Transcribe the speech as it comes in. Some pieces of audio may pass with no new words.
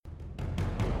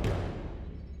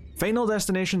Final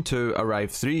Destination 2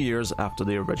 arrived 3 years after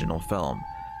the original film,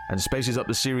 and spices up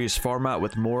the series format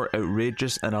with more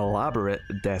outrageous and elaborate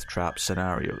death trap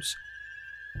scenarios.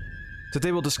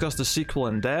 Today we'll discuss the sequel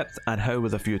in depth and how,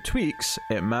 with a few tweaks,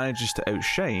 it manages to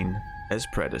outshine its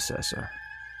predecessor.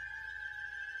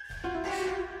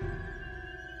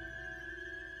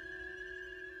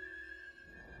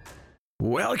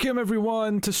 Welcome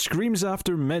everyone to Screams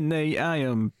After Midnight. I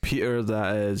am Peter,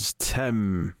 that is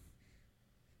Tim.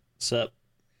 Sup?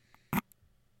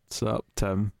 What's up,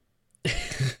 Tim?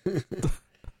 You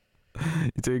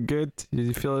doing good?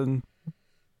 You feeling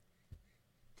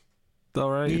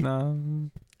alright now?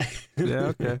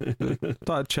 Yeah, okay.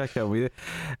 Thought I'd check in with you.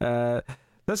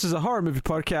 This is a horror movie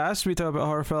podcast. We talk about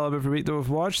horror film every week that we've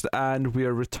watched, and we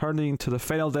are returning to the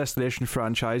Final Destination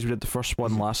franchise. We did the first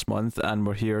one last month, and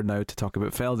we're here now to talk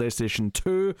about Final Destination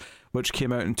 2, which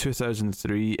came out in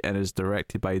 2003 and is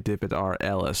directed by David R.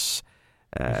 Ellis,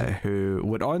 who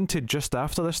went on to, just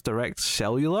after this, direct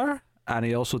Cellular, and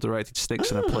he also directed Snakes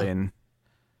in a Plane.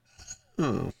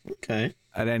 Oh, okay.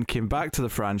 And then came back to the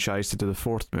franchise to do the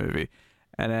fourth movie.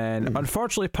 And then,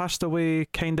 unfortunately, passed away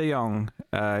kind of young.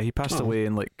 He passed away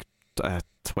in,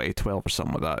 2012 or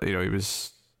something like that. You know, he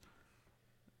was...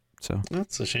 So...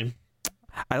 That's a shame.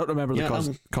 I don't remember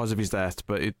the cause of his death,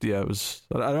 but it was...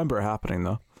 I remember it happening,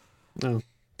 though. Oh.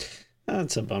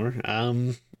 That's a bummer.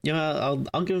 I'll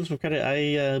give him some credit.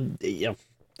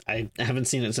 I haven't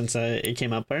seen it since it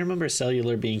came out, but I remember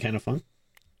Cellular being kind of fun.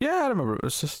 Yeah, I remember it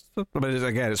was just... I mean,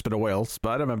 again, it's been a while, but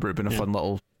I remember it being a fun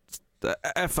little...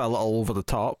 If a little over the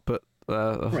top, but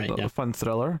a fun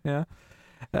thriller, yeah.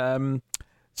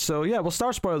 So yeah, we'll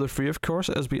start spoiler free, of course,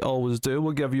 as we always do.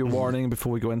 We'll give you a warning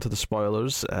before we go into the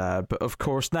spoilers. But of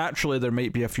course, naturally, there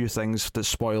might be a few things that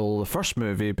spoil the first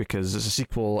movie because it's a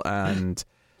sequel, and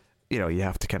you know you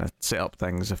have to kind of set up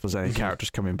things if there's any characters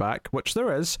coming back, which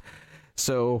there is.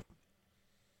 So.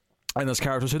 And there's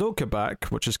characters who don't come back,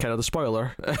 which is kind of the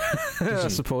spoiler, I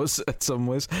suppose, in some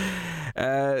ways.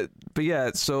 But yeah,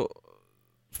 so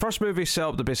first movie set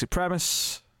up the basic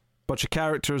premise, bunch of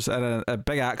characters and a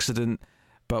big accident,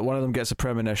 but one of them gets a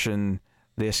premonition,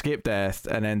 they escape death,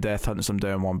 and then death hunts them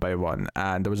down one by one.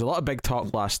 And there was a lot of big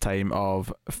talk last time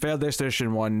of Final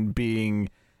Destination 1 being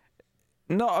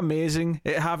not amazing,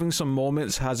 it having some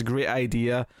moments, has a great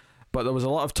idea, but there was a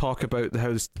lot of talk about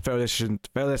how Final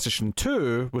Destination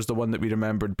 2 was the one that we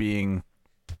remembered being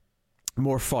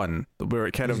more fun, where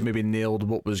it kind of maybe nailed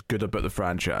what was good about the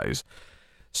franchise.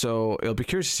 So it'll be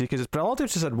curious to see, because it's been a long time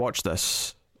since I'd watched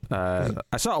this. I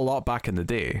saw it a lot back in the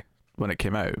day when it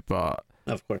came out, but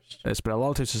of course it's been a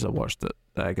long time since I watched it.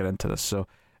 I got into this, so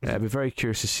I'll be very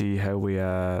curious to see how we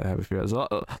feel. There's a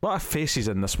lot of faces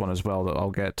in this one as well that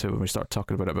I'll get to when we start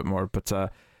talking about it a bit more, but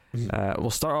we'll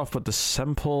start off with the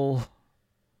simple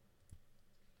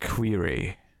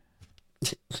query,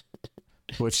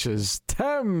 which is,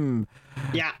 Tim,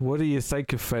 what do you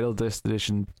think of Final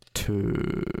Destination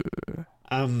 2?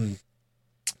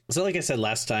 So like I said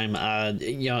last time,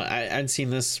 I'd seen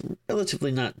this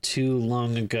relatively not too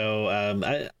long ago.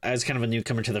 I was kind of a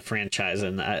newcomer to the franchise,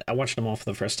 and I watched them all for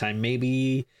the first time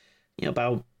maybe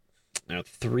about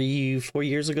 3-4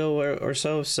 years ago or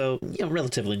so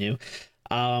relatively new.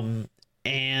 Like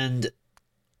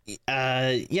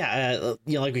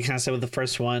we kind of said with the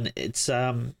first one, it's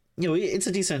it's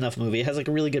a decent enough movie. It has like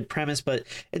a really good premise, but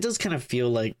it does kind of feel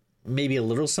like maybe a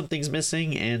little something's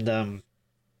missing. And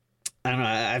I don't know,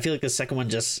 I feel like the second one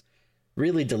just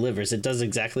really delivers. It does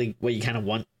exactly what you kind of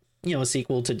want a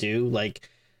sequel to do. Like,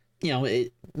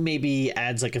 it maybe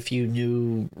adds like a few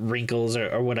new wrinkles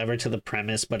or whatever to the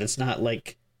premise, but it's not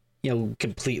like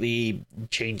completely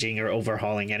changing or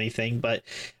overhauling anything, but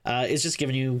it's just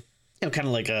giving you kind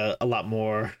of like a lot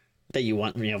more that you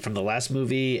want from the last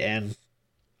movie. And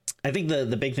I think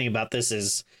the big thing about this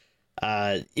is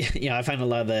I find a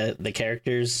lot of the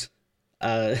characters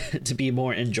to be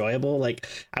more enjoyable. Like,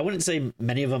 I wouldn't say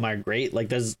many of them are great. Like,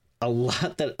 there's a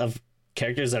lot of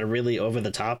characters that are really over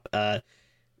the top, to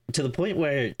the point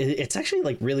where it's actually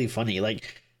like really funny.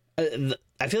 Like,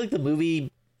 I feel like the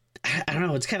movie, I don't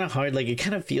know, it's kind of hard. Like, it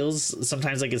kind of feels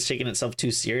sometimes like it's taking itself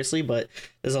too seriously, but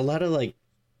there's a lot of like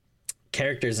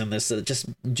characters in this that just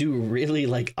do really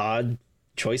like odd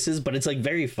choices, but it's like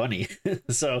very funny.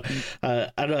 So I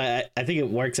don't know, I think it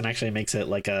works and actually makes it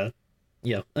like a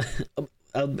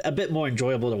bit more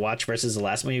enjoyable to watch versus the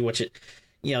last movie, which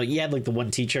you had like the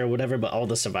one teacher or whatever, but all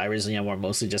the survivors were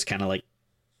mostly just kind of like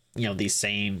these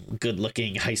same good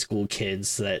looking high school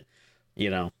kids that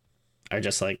are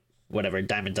just like whatever,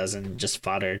 dime a dozen, just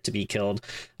fodder to be killed.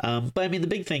 But I mean, the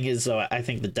big thing is, I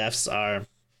think the deaths are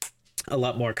a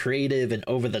lot more creative and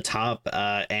over the top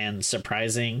and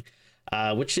surprising,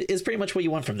 which is pretty much what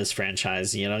you want from this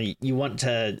franchise. You know, you want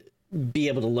to be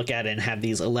able to look at it and have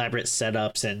these elaborate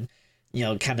setups and, you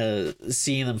know, kind of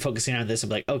seeing them focusing on this and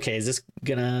be like, okay, is this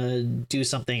gonna do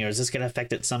something or is this gonna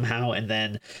affect it somehow? And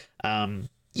then,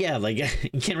 yeah, like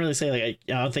you can't really say like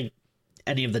I don't think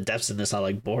any of the deaths in this are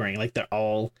like boring. Like they're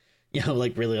all, you know,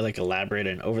 like really like elaborate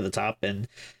and over the top, and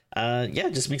yeah,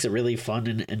 it just makes it really fun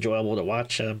and enjoyable to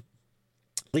watch.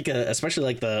 Like especially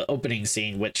like the opening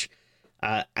scene, which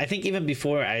I think even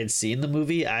before I had seen the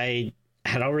movie, I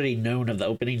had already known of the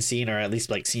opening scene, or at least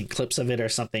like seen clips of it or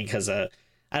something, because I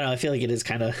don't know, I feel like it is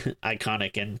kind of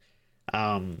iconic, and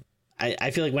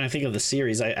I feel like when I think of the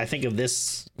series, I think of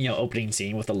this, you know, opening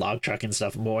scene with the log truck and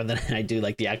stuff more than I do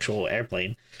like the actual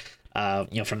airplane, you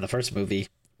know, from the first movie,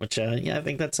 which yeah, I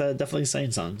think that's definitely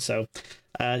saying something. So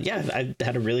yeah, I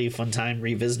had a really fun time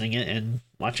revisiting it and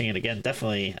watching it again.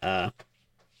 Definitely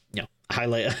you know,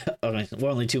 highlight we're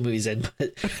only 2 movies in,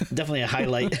 but definitely a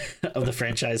highlight of the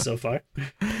franchise so far.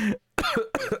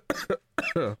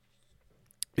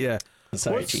 Yeah,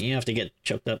 sorry, you have to get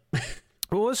choked up.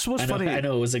 Well, what's funny, I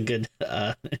know it was a good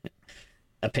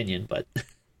opinion, but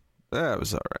yeah, it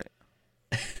was all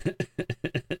right.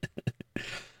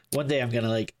 One day I'm gonna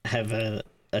like have a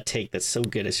take that's so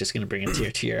good it's just gonna bring a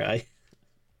tear to your eye.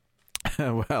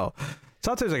 Well,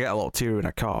 sometimes I get a little tear when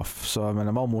I cough, so I mean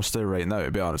I'm almost there right now,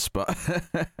 to be honest. But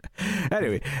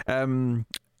anyway, because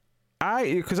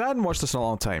I hadn't watched this in a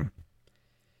long time,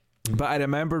 but I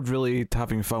remembered really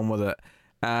having fun with it.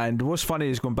 And what's funny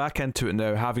is going back into it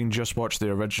now, having just watched the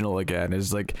original again,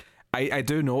 is like I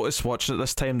do notice watching it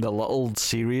this time the little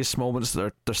serious moments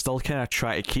that they're still kind of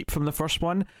trying to keep from the first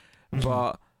one,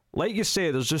 but like you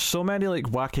say, there's just so many like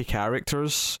wacky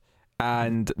characters.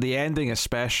 And the ending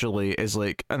especially is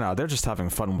like, no, they're just having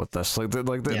fun with this. Like,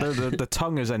 the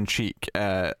tongue is in cheek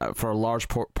for large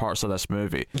parts of this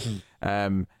movie.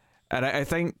 And I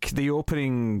think the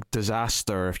opening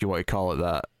disaster, if you want to call it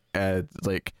that,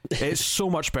 like it's so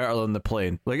much better than the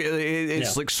plane. Like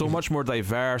it's like so much more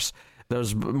diverse.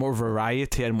 There's more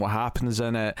variety in what happens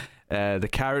in it. The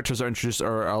characters that are introduced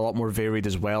are a lot more varied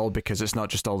as well, because it's not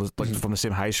just all like from the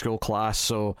same high school class.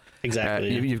 So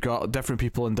exactly, you've got different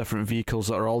people in different vehicles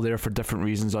that are all there for different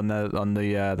reasons on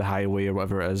the highway or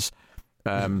whatever it is.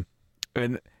 And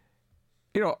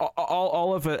you know,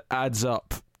 all of it adds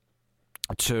up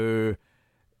to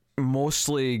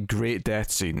mostly great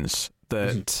death scenes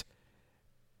that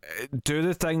do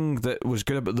the thing that was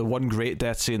good about the one great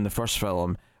death scene in the first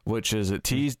film, which is it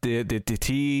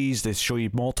they show you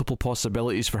multiple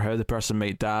possibilities for how the person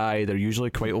might die. They're usually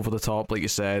quite over the top, like you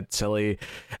said, silly.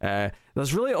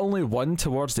 There's really only one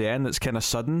towards the end that's kind of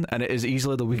sudden, and it is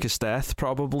easily the weakest death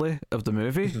probably of the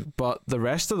movie, but the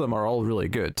rest of them are all really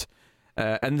good.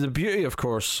 And the beauty, of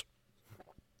course,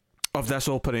 of this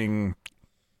opening,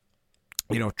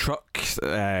 you know, truck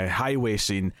highway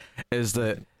scene is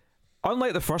that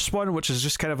unlike the first one, which is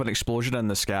just kind of an explosion in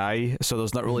the sky, so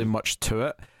there's not really much to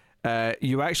it,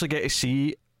 you actually get to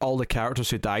see all the characters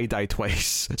who die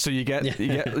twice. So you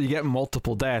get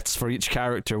multiple deaths for each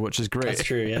character, which is great. That's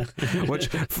true, yeah. Which,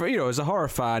 for, you know, as a horror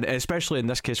fan, especially in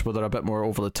this case where they're a bit more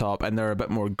over the top and they're a bit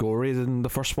more gory than the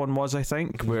first one was, I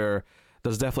think, where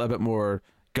there's definitely a bit more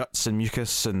guts and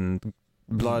mucus and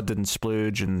blood and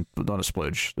splooge, and not a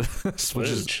splooge.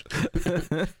 Splooge.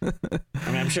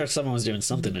 I mean, I'm sure someone was doing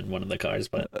something in one of the cars,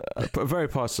 but very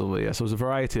possibly, yes. There was a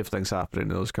variety of things happening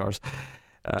in those cars.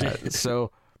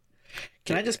 So,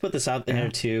 can I just put this out there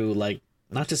too, like,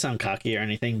 not to sound cocky or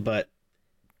anything, but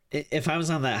if I was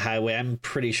on that highway, I'm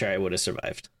pretty sure I would have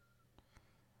survived.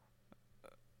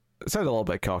 It sounded a little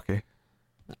bit cocky.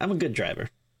 I'm a good driver.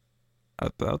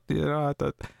 You know,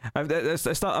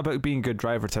 it's not about being a good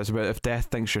driver, it's about if death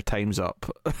thinks your time's up.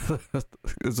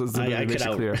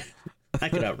 I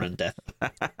could outrun death.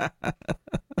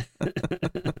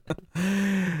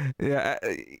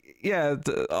 Yeah.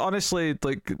 Honestly,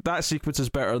 like, that sequence is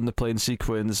better than the plane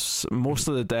sequence. Most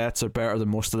of the deaths are better than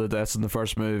most of the deaths in the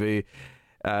first movie.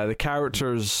 The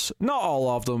characters, not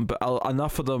all of them, but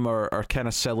enough of them are kind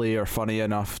of silly or funny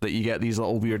enough that you get these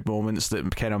little weird moments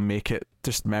that kind of make it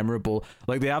just memorable.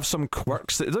 Like, they have some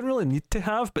quirks that they don't really need to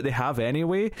have, but they have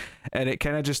anyway, and it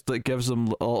kind of just like gives them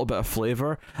a little bit of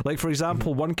flavor. Like, for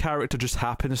example, one character just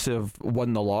happens to have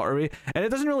won the lottery, and it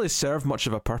doesn't really serve much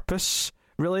of a purpose,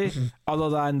 really, other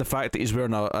than the fact that he's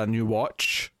wearing a new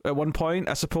watch at one point,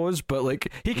 I suppose. But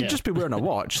like, he could just be wearing a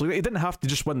watch. Like, he didn't have to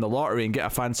just win the lottery and get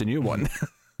a fancy new one.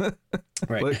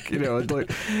 Right. Like, you know,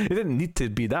 like it didn't need to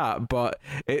be that, but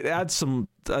it adds a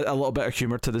little bit of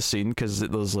humor to the scene because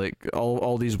there's like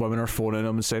all these women are phoning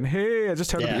him and saying, "Hey, I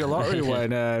just heard about your lottery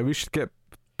win. We should get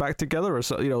back together," or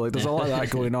something. You know, like there's a lot of that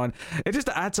going on. It just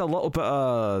adds a little bit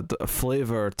of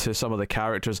flavor to some of the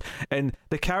characters, and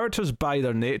the characters by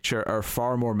their nature are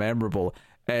far more memorable.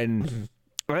 And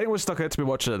I think what stuck out to me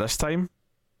watching it this time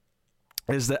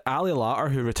is that Ali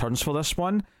Larter, who returns for this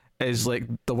one, is like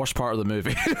the worst part of the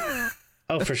movie.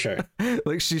 Oh, for sure.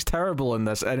 Like, she's terrible in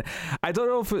this, and I don't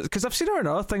know if it's because I've seen her in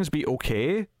other things be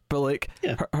okay, but like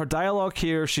her dialogue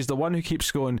here, she's the one who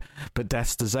keeps going, "But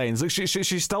death's designs." Like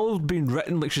she's still being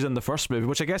written like she's in the first movie,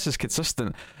 which I guess is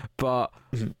consistent, but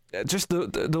just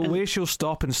the way she'll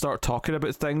stop and start talking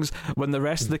about things when the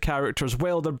rest of the characters,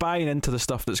 well, they're buying into the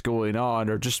stuff that's going on,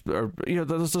 or you know,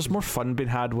 there's more fun being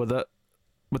had with it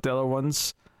with the other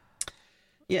ones.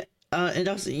 Yeah. And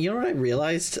also, you know what I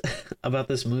realized about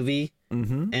this movie?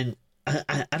 And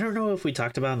I don't know if we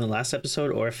talked about it in the last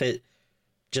episode or if it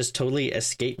just totally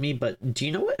escaped me, but do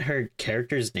you know what her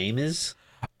character's name is?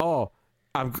 Oh,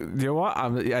 you know what?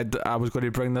 I was going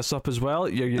to bring this up as well.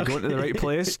 You're going to the right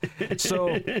place. So,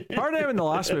 her name in the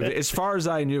last movie, as far as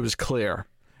I knew, was Claire.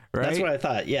 Right? That's what I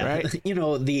thought. Yeah, right? You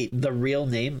know, the real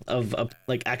name of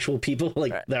like actual people,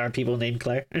 like there are people named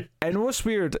Claire. And what's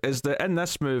weird is that in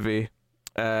this movie,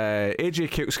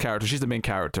 AJ Cook's character, she's the main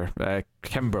character.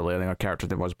 Kimberly, I think her character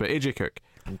name was, but AJ Cook,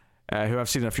 who I've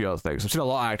seen in a few other things. I've seen a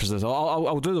lot of actors.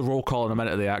 I'll do the roll call in a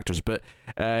minute of the actors, but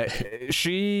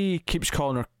she keeps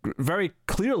calling her very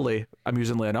clearly,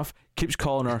 amusingly enough, keeps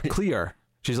calling her Clear.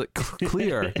 She's like,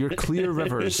 "Clear, you're Clear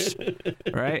Rivers,"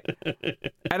 right?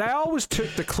 And I always took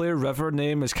the Clear River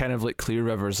name as kind of like Clear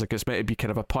Rivers, like it's meant to be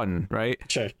kind of a pun, right?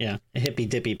 Sure, yeah, hippy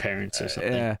dippy parents or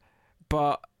something. Yeah,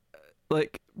 but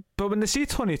when they see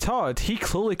Tony Todd, he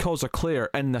clearly calls her Claire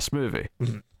in this movie.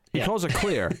 He calls her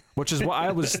Claire, which is what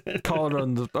I was calling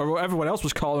her or what everyone else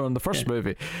was calling her in the first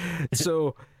movie.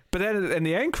 So, but then in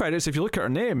the end credits, if you look at her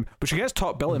name, but she gets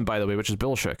top billing, by the way, which is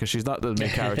bullshit because she's not the main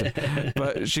character.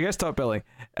 But she gets top billing.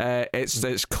 It's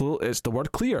the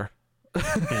word Clear.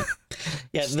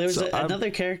 Yeah, there's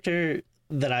another character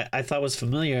that I thought was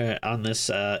familiar on this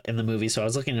in the movie, so I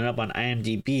was looking it up on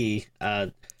IMDb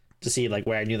to see like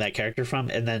where I knew that character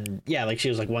from, and then like she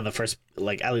was like one of the first,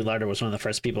 like Ali Larter was one of the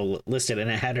first people listed,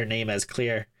 and it had her name as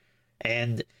Clear,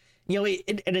 and you know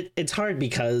it's hard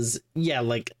because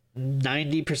like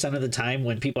 90% of the time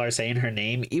when people are saying her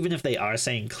name, even if they are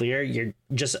saying Clear, you're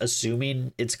just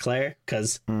assuming it's Claire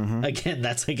because again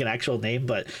that's like an actual name,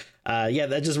 but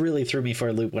that just really threw me for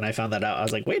a loop when I found that out. I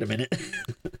was like, wait a minute.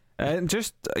 And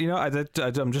just, you know,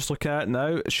 I'm just looking at it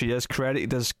now. She is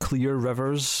credited as Clear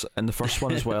Rivers in the first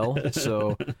one as well.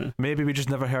 So maybe we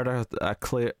just never heard a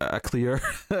clear.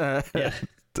 Yeah.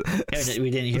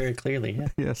 We didn't hear it clearly. Yeah.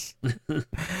 Yes.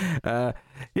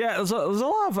 There's a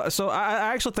lot of. So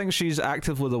I actually think she's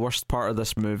actively the worst part of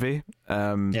this movie.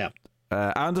 I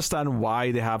understand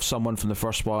why they have someone from the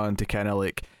first one to kind of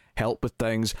like help with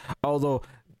things, although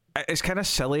it's kind of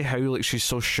silly how like she's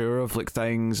so sure of like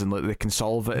things and like they can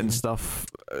solve it and stuff.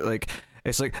 Like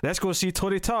it's like, let's go see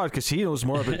Tony Todd because he knows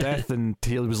more about death than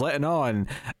he was letting on.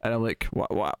 And I'm like,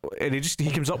 what? And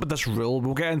he comes up with this rule.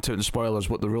 We'll get into it in spoilers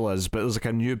what the rule is, but there's like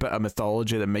a new bit of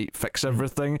mythology that might fix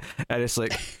everything. And it's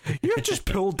like, you just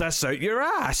pulled this out your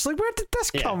ass. Like, where did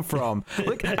this come from?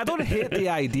 Like, I don't hate the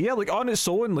idea. Like on its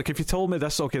own, like if you told me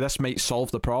this, okay, this might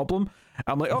solve the problem,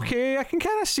 I'm like, okay, I can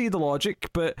kind of see the logic,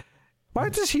 but why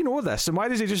does he know this, and why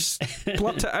does he just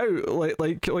blurt it out?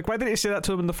 Like why didn't he say that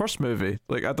to him in the first movie?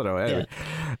 Like, I don't know.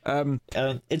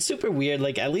 Anyway, it's super weird.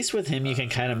 Like, at least with him, you can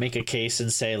kind of make a case and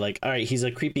say, like, all right, he's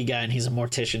a creepy guy and he's a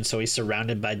mortician, so he's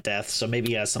surrounded by death. So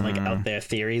maybe he has some like out there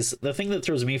theories. The thing that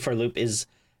throws me for a loop is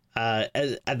at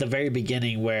the very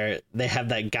beginning where they have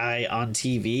that guy on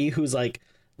TV who's like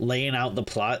laying out the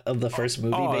plot of the first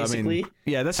movie, basically. I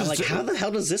mean, this is like, how the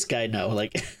hell does this guy know?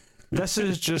 Like. This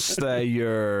is just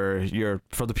your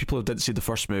for the people who didn't see the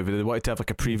first movie, they wanted to have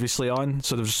like a previously on,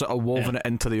 so they've just sort of woven it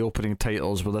into the opening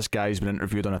titles where this guy's been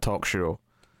interviewed on a talk show.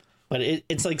 But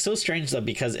it's like so strange though,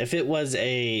 because if it was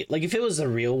the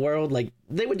real world, like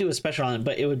they would do a special on it,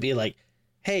 but it would be like,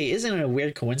 hey, isn't it a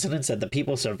weird coincidence that the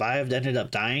people survived ended up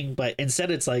dying? But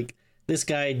instead it's like, this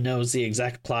guy knows the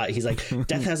exact plot. He's like,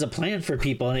 death has a plan for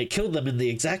people, and it killed them in the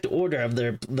exact order of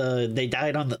they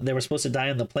died they were supposed to die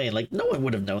on the plane. Like, no one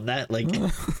would have known that. Like,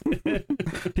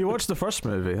 he watched the first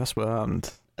movie. That's what happened.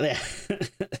 Yeah.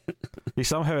 He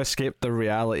somehow escaped the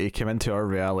reality, came into our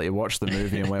reality, watched the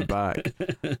movie, and went back.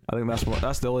 I think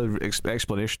that's the only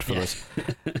explanation for this.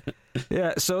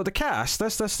 Yeah, so the cast,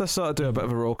 let's sort of do a bit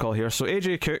of a roll call here. So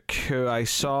AJ Cook, who I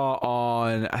saw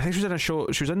on, I think she was in a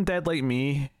show, she was in Dead Like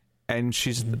Me, and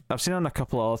I've seen her on a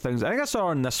couple of other things. I think I saw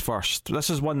her in this first. This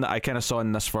is one that I kind of saw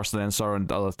in this first and then saw her in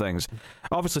other things.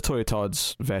 Obviously, Tony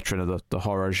Todd's veteran of the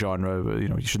horror genre, but,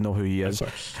 you should know who he is.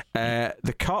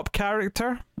 The cop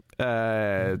character,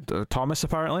 Thomas,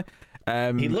 apparently.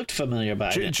 He looked familiar,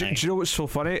 but do you know what's so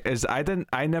funny is I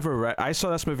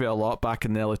saw this movie a lot back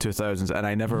in the early 2000s, and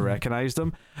I never recognized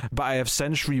him, but I have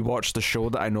since rewatched the show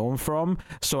that I know him from,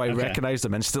 so I recognized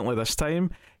him instantly this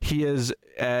time. He is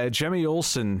Jimmy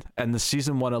Olsen in the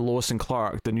season 1 of Lois and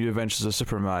Clark, The New Adventures of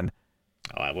Superman.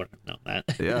 Oh, I wouldn't have known that.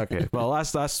 Yeah, okay. Well,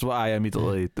 that's what I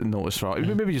immediately noticed from.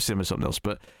 Maybe you've seen him in something else,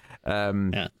 but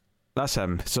that's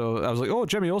him. So I was like, oh,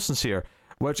 Jimmy Olsen's here.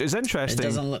 Which is interesting.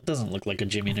 It doesn't look like a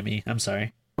Jimmy to me. I'm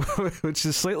sorry. Which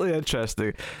is slightly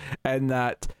interesting, in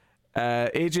that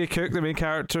AJ Cook, the main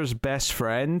character's best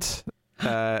friend,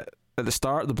 at the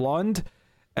start, the blonde,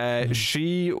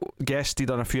 she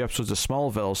guested on a few episodes of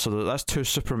Smallville, so that's 2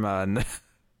 Superman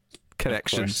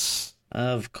connections.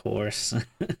 Of course.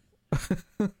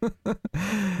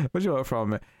 What do you want from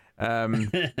me?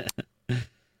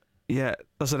 Yeah,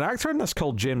 there's an actor in this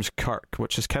called James Kirk,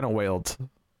 which is kind of wild.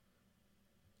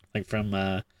 Like from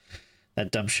that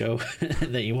dumb show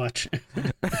that you watch.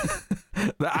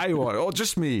 That I watch. Oh,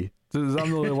 just me. I'm the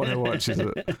only one who watches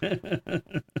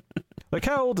it. Like,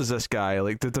 how old is this guy?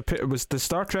 Like, does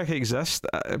Star Trek exist?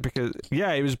 Because,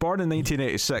 yeah, he was born in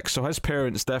 1986, so his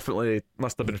parents definitely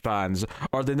must have been fans,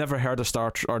 or they never heard of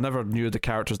Star Trek, or never knew the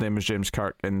character's name was James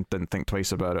Kirk and didn't think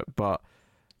twice about it. But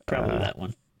probably that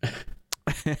one.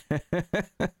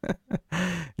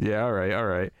 Yeah, all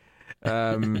right.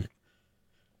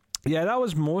 Yeah, that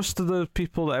was most of the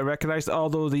people that I recognized.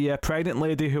 Although the pregnant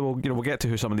lady, who we'll get to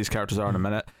who some of these characters are in a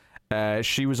minute.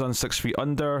 She was on 6 Feet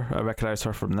Under. I recognized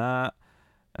her from that.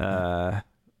 But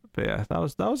yeah, that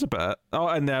was a bit. Oh,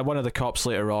 and one of the cops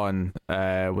later on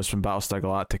was from Battlestar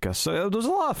Galactica. So there's a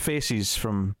lot of faces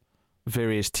from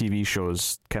various TV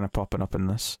shows kind of popping up in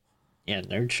this. Yeah,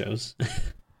 nerd shows.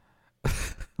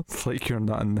 It's like you're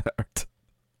not a nerd.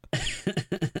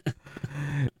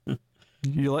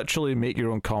 You literally make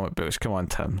your own comic books. Come on,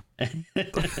 Tim.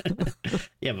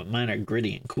 Yeah, but mine are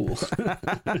gritty and cool.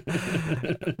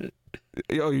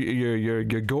 Your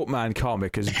Goatman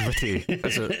comic is gritty,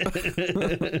 is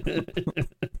it?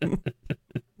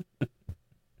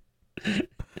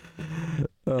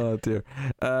 Oh dear.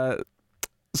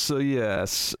 So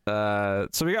yes.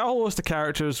 So we got a whole list of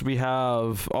characters. We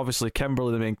have obviously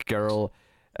Kimberly, the main girl,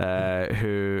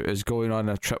 who is going on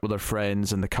a trip with her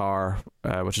friends in the car,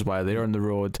 which is why they're on the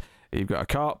road. You've got a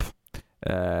cop.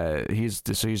 He's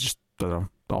just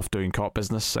off doing cop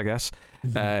business, I guess.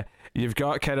 You've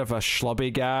got kind of a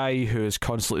schlubby guy who is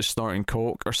constantly snorting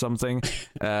coke or something,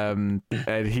 and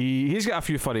he's got a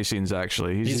few funny scenes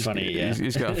actually. He's funny, yeah.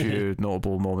 He's got a few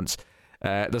notable moments.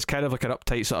 There's kind of like an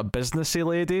uptight sort of businessy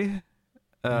lady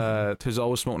who's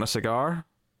always smoking a cigar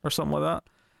or something like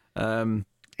that.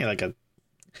 Yeah, like a.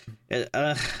 It's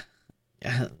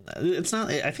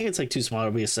not. I think it's like too small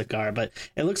to be a cigar, but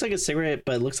it looks like a cigarette.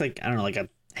 But it looks like, I don't know, like a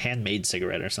handmade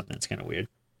cigarette or something. It's kind of weird.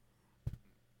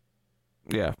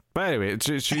 Yeah, but anyway,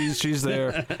 she's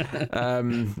there,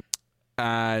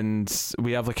 and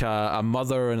we have like a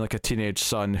mother and like a teenage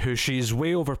son who she's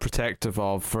way overprotective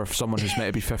of for someone who's meant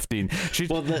to be 15. She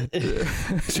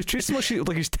treats him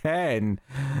like he's 10.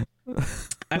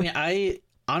 I mean, I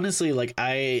honestly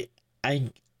I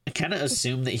kind of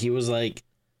assumed that he was like,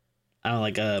 I don't know,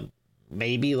 like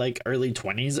maybe like early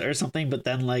 20s or something, but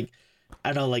then like,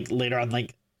 I don't know, like later on,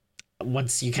 like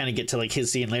once you kind of get to like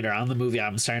his scene later on in the movie,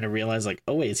 I'm starting to realize like,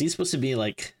 oh wait, is he supposed to be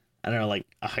like, I don't know, like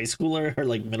a high schooler or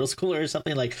like middle schooler or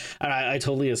something? Like I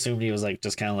totally assumed he was like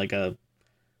just kind of like a,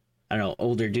 I don't know,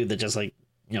 older dude that just like,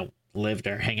 lived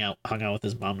or hung out with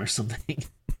his mom or something.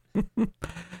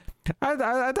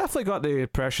 I definitely got the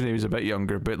impression he was a bit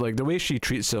younger, but like the way she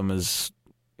treats him is,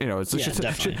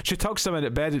 she tucks him in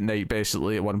at bed at night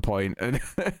basically at one point, and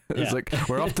it's like,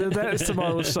 we're off to the dentist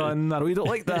tomorrow, son. We don't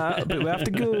like that, but we have to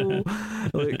go.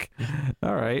 Like,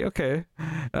 all right, okay.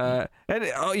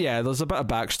 There's a bit of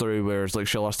backstory where it's like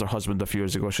she lost her husband a few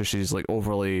years ago, so she's like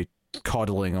overly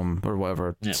coddling him or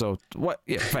whatever. Yeah. So what?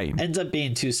 Yeah, fine. Ends up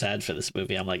being too sad for this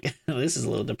movie. I'm like, this is a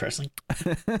little depressing.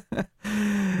 And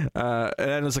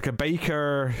then there's like a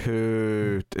biker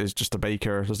who is just a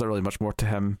biker. There's not really much more to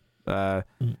him.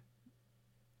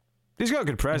 He's got a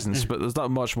good presence, but there's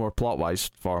not much more plot wise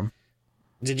for him.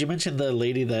 Did you mention the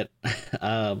lady that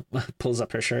pulls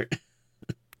up her shirt?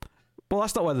 Well,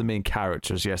 that's not one of the main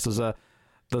characters. Yes, there's a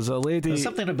lady. There's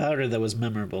something about her that was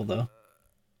memorable, though.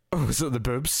 Oh, is it the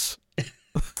boobs?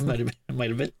 Might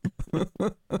have been.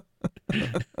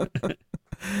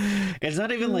 It's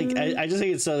not even like I just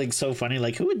think it's so funny.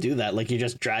 Like, who would do that? Like, you're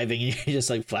just driving and you just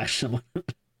like flash someone.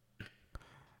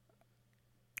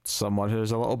 Someone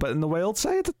who's a little bit in the wild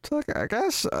side, I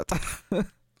guess.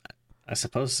 I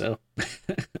suppose so.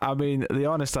 I mean, the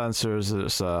honest answer is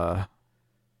it's a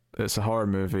horror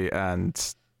movie and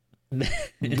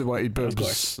the white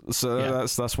boobs. So yeah.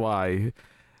 That's why.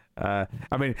 I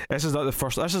mean, this is not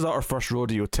our first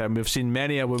rodeo, Tim. We've seen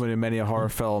many a woman in many a horror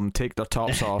film take their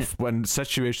tops off when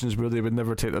situations where they would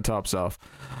never take their tops off.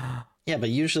 Yeah, but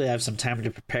usually I have some time to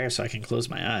prepare so I can close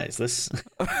my eyes. This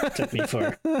took me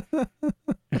for...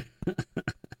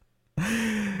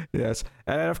 Yes.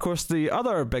 And of course, the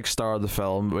other big star of the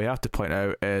film, we have to point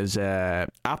out, is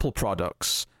Apple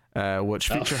products, which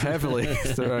feature heavily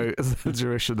throughout the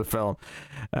duration of the film.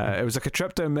 It was like a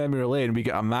trip down memory lane. We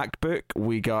got a MacBook,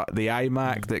 we got the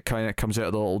iMac that kind of comes out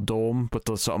of the little dome with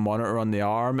the sort of monitor on the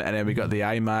arm, and then we got the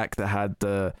iMac that had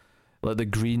the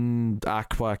green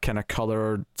aqua kind of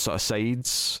colored sort of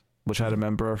sides, which I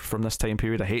remember from this time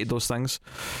period. I hated those things.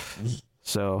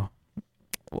 So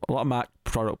a lot of Mac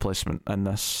product placement in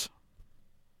this.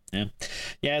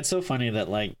 Yeah, it's so funny that,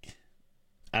 like,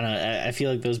 I don't know, I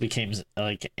feel like those became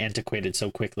like antiquated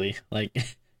so quickly. Like,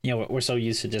 you know, we're so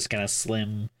used to just kind of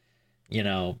slim, you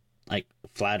know, like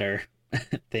flatter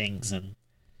things, and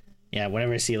yeah,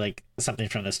 whenever I see like something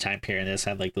from this time period, this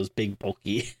had like those big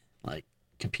bulky like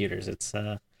computers, it's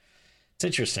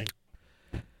interesting.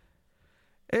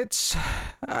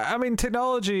 I mean,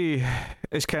 technology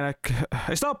is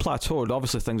it's not plateaued.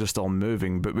 Obviously things are still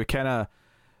moving, but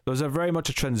there's a very much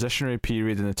a transitionary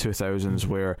period in the 2000s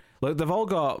where, like, they've all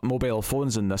got mobile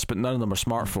phones in this, but none of them are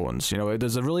smartphones. You know,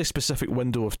 there's a really specific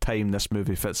window of time this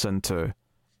movie fits into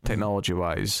technology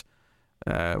wise,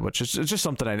 which is just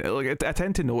something I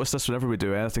tend to notice this whenever we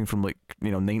do anything from, like,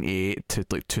 you know, 98 to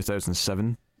like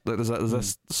 2007. Like, there's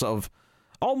this sort of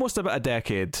almost about a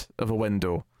decade of a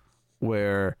window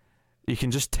where you can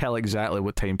just tell exactly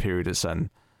what time period it's in.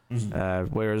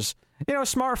 Whereas, you know,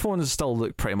 smartphones still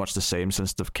look pretty much the same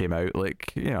since they've came out.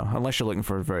 Like, you know, unless you're looking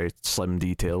for very slim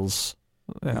details,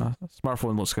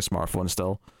 smartphone looks like a smartphone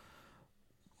still.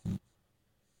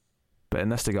 But in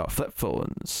this, they got flip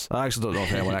phones. I actually don't know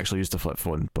if anyone actually used a flip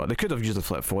phone, but they could have used a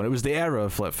flip phone. It was the era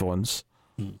of flip phones.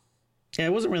 Yeah,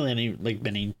 it wasn't really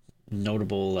any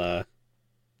notable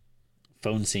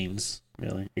phone scenes,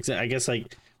 really. Except, I guess,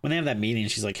 like, when they have that meeting,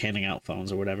 she's like handing out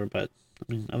phones or whatever. But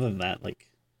I mean, other than that, like,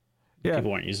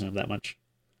 people weren't using them that much.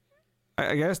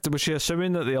 I guess, was she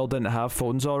assuming that they all didn't have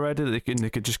phones already? That they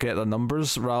could just get their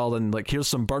numbers rather than, like, here's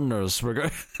some burners. We're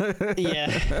going.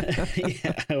 Yeah,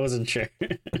 I wasn't sure.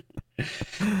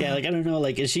 Yeah, like, I don't know.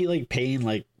 Like, is she like paying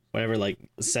like whatever, like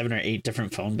 7 or 8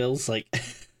 different phone bills? Like,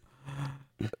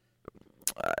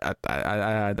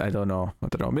 I don't know.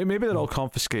 Maybe they're all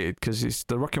confiscated because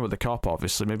they're working with the cop.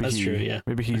 Obviously, maybe true. Yeah,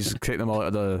 maybe he's taking them out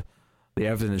of the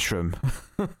evidence room.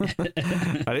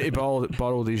 I need to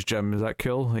borrow these, Jim. Is that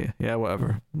cool? Yeah,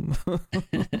 whatever.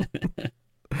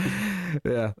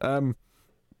 Yeah.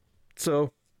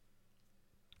 So,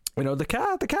 you know, the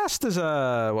cast is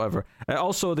whatever.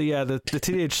 Also, the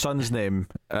teenage son's name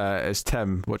is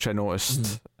Tim, which I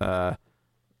noticed.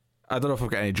 I don't know if I've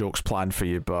got any jokes planned for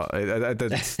you, but I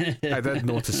did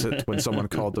notice it when someone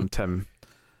called him Tim.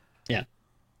 Yeah,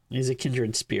 he's a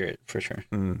kindred spirit for sure.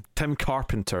 Tim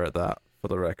Carpenter at that, for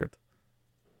the record.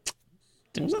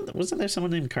 Wasn't there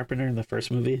someone named Carpenter in the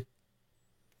first movie?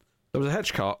 There was a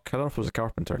Hitchcock. I don't know if it was a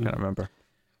Carpenter. I can't remember.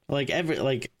 Like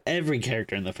every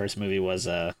character in the first movie was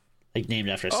like named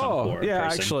after some horror person.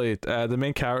 Actually, the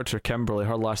main character Kimberly,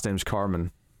 her last name's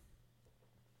Carmen.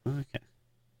 Okay.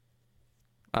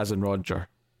 As in Roger.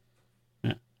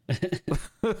 Yeah.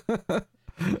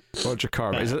 Roger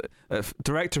Carmen. Is it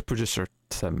director, producer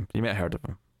Tim? You might have heard of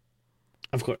him.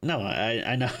 Of course. No,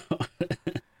 I know.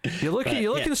 You're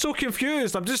looking so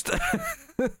confused. I'm just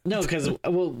No, because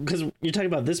you're talking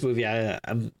about this movie. I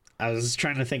was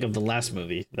trying to think of the last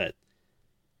movie, that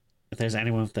if there's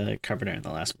anyone with the Carpenter in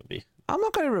the last movie. I'm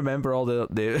not going to remember all the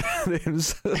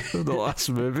names of the last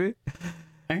movie.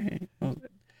 All right. Well,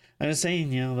 I was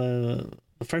saying, you know,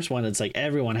 the first one, it's like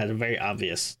everyone had a very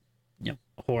obvious, you know,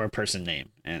 horror person name,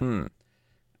 and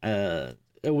it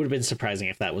would have been surprising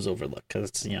if that was overlooked, because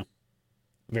it's, you know,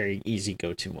 very easy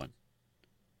go-to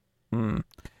one.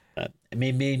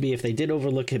 Maybe if they did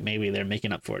overlook it, maybe they're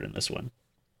making up for it in this one.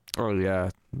 Oh yeah,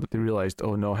 they realized,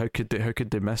 oh no, how could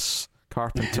they miss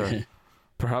Carpenter?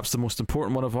 Perhaps the most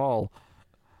important one of all.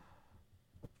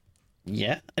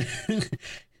 Yeah.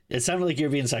 It sounded like you're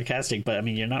being sarcastic, but I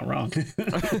mean, you're not wrong.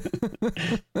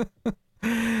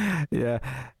 Yeah.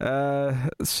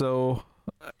 So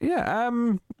yeah.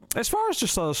 As far as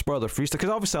just spoiler free stuff,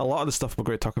 because obviously a lot of the stuff we're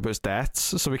going to talk about is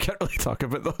deaths, so we can't really talk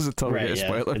about those until we get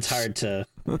spoilers. It's hard to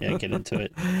get into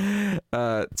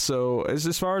it. So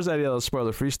as far as any other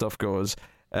spoiler free stuff goes,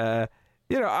 I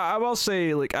will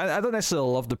say, like, I don't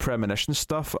necessarily love the premonition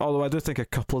stuff, although I do think a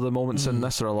couple of the moments in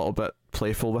this are a little bit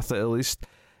playful with it, at least.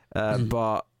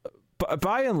 But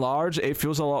by and large, it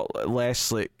feels a lot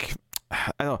less like.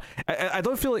 I don't know. I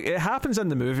don't feel like it happens in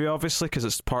the movie, obviously, because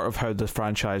it's part of how the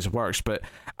franchise works, but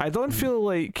I don't feel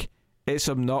like it's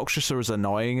obnoxious or as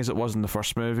annoying as it was in the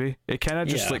first movie. It kind of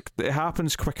just like it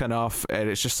happens quick enough, and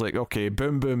it's just like, okay,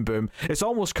 boom, boom, boom. It's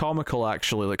almost comical,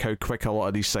 actually, like how quick a lot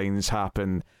of these signs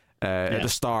happen at the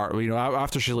start. You know,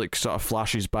 after she like sort of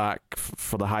flashes back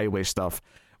for the highway stuff,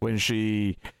 when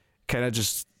she kind of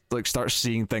just like starts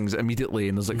seeing things immediately,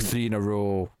 and there's like 3 in a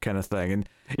row kind of thing,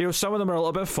 and some of them are a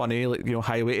little bit funny, like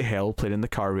Highway to Hell playing in the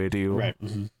car radio, right?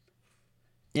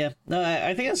 Yeah, no,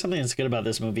 I think that's something that's good about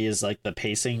this movie is like the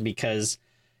pacing, because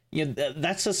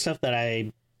that's the stuff that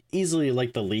I easily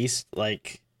like the least,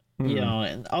 like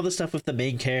and all the stuff with the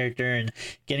main character and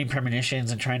getting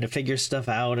premonitions and trying to figure stuff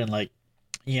out, and like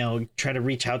try to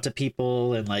reach out to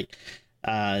people, and like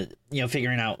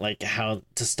figuring out like how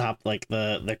to stop like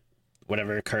the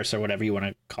whatever curse or whatever you want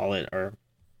to call it, or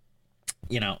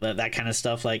that kind of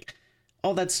stuff. Like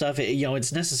all that stuff,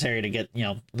 it's necessary to get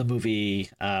the movie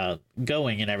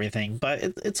going and everything, but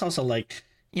it's also like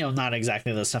not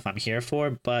exactly the stuff I'm here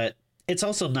for, but it's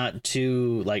also not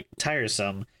too like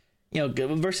tiresome,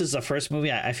 versus the first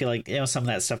movie. I feel like some of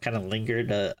that stuff kind of lingered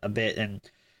a bit, and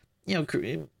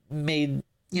made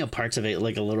parts of it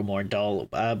like a little more dull,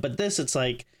 but this, it's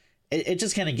like it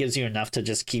just kind of gives you enough to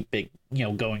just keep it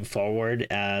going forward,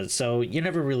 so you're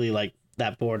never really like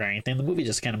that bored or anything. The movie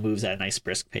just kind of moves at a nice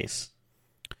brisk pace.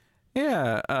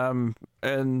 Yeah,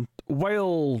 and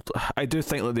while I do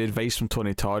think that the advice from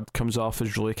Tony Todd comes off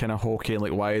as really kind of hokey and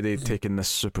like, why are they taking this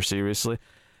super seriously,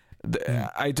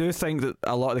 I do think that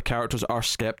a lot of the characters are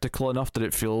skeptical enough that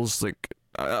it feels like,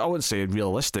 I wouldn't say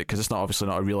realistic, because it's not obviously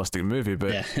not a realistic movie,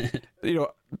 but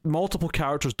multiple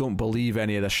characters don't believe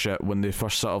any of this shit when they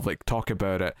first sort of like talk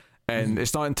about it, and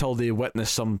it's not until they witness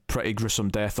some pretty gruesome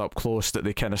death up close that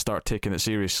they kind of start taking it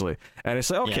seriously. And it's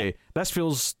like, okay, this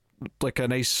feels like a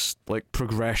nice like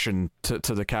progression to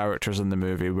the characters in the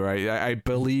movie, where I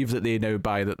believe that they now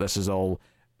buy that this is all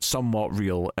somewhat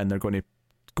real, and they're going to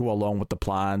go along with the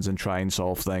plans and try and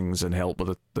solve things and help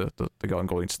with the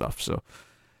ongoing stuff. So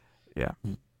yeah,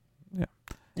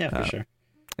 for sure.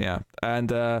 Yeah, and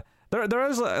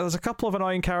there's a couple of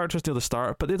annoying characters near the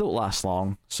start, but they don't last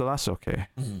long, so that's okay.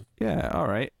 Yeah, all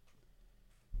right.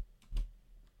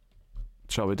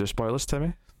 Shall we do spoilers,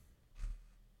 Timmy?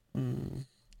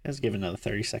 Let's give another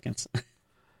 30 seconds. What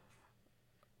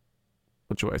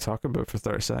do you want to talk about for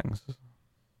 30 seconds?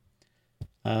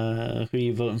 Who are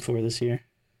you voting for this year?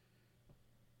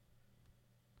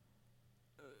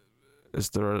 Is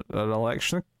there an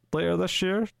election later this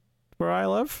year where I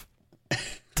live?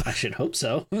 I should hope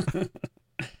so. There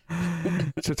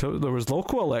was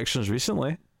local elections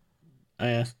recently. Oh,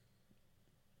 yeah.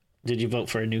 Did you vote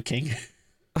for a new king?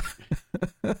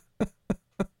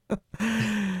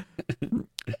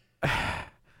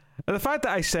 The fact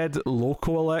that I said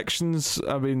local elections,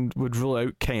 I mean, would rule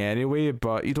out king anyway,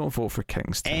 but you don't vote for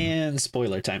kings, Tim. And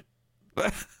spoiler time.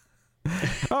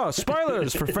 Oh,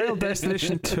 spoilers for Final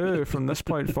Destination 2 from this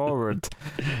point forward.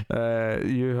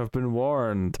 You have been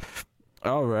warned.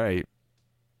 All right.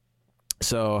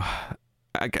 So,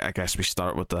 I guess we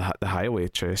start with the highway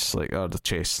chase, the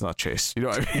chase, not chase. You know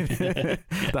what I mean?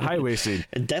 The highway scene.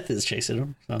 And Death is chasing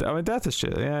him. So. I mean, Death is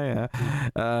chasing.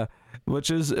 Yeah.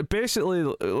 Which is basically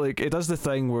like it does the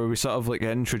thing where we sort of like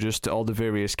introduced to all the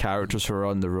various characters who are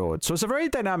on the road. So it's a very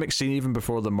dynamic scene even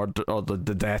before the murder or the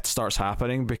death starts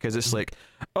happening, because it's like,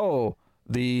 oh,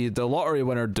 the lottery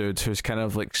winner dude who's kind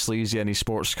of like sleazy in his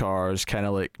sports cars, kind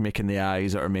of like making the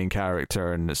eyes at our main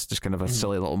character, and it's just kind of a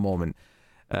silly little moment.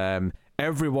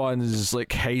 Everyone's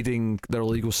like hiding their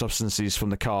illegal substances from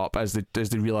the cop as they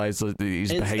realize that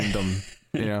he's behind them.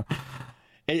 You know.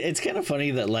 It's kind of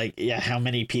funny that like how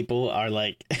many people are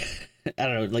like I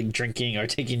don't know, like drinking or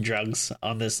taking drugs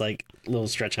on this like little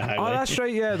stretch of highway. Oh, that's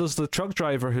right. Yeah, there's the truck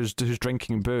driver who's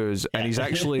drinking booze, and he's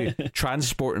actually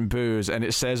transporting booze, and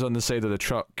it says on the side of the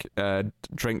truck,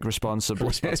 "Drink responsibly."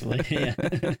 Responsibly, yeah.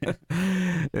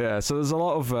 Yeah. So there's a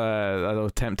lot of I don't know,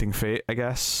 tempting fate, I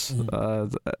guess,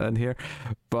 in here,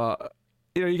 but.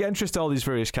 You get introduced to all these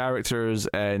various characters,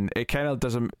 and it kind of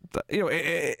doesn't.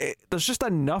 There's just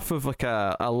enough of like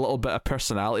a little bit of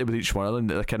personality with each one of them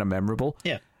that they're kind of memorable.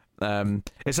 Yeah.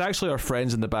 It's actually our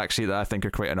friends in the backseat that I think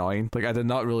are quite annoying. Like, I did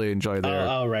not really enjoy their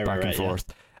back and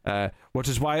forth. Which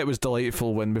is why it was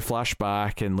delightful when we flash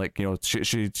back and, like, you know,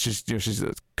 she's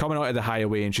coming out of the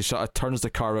highway and she sort of turns the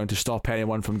car around to stop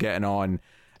anyone from getting on,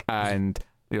 and,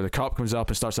 you know, the cop comes up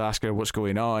and starts asking her what's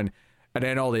going on, and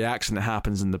then all the action that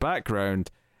happens in the background.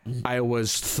 I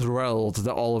was thrilled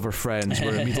that all of her friends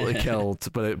were immediately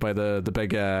killed by the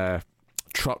big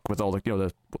truck with all the, you know,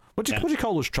 the what do you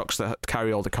call those trucks that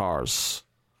carry all the cars?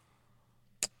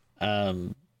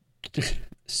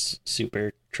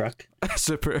 Super truck.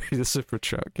 The super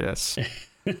truck, yes.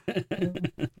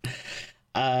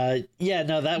 Yeah,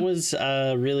 no, that was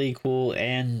really cool,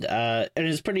 and it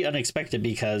was pretty unexpected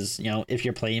because, you know, if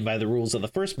you're playing by the rules of the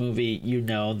first movie, you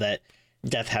know that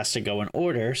death has to go in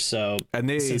order. So, and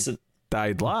they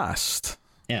died last.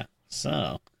 Yeah,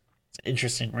 so it's an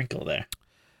interesting wrinkle there.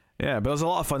 Yeah, but there's a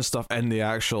lot of fun stuff in the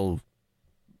actual,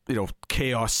 you know,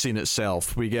 chaos scene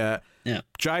itself. We get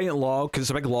giant log, because it's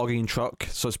a big logging truck.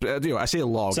 So it's, you know, I say a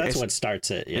log. So that's what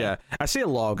starts it. Yeah, I say a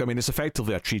log. I mean, it's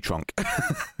effectively a tree trunk.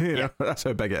 You know, that's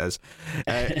how big it is.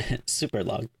 Super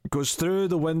log goes through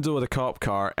the window of the cop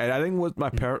car, and I think what my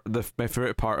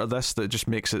favorite part of this that just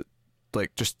makes it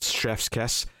like just chef's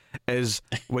kiss is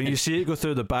when you see it go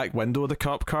through the back window of the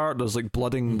cop car, there's like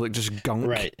blooding, like just gunk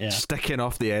sticking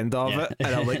off the end of it,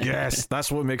 and I'm like, yes,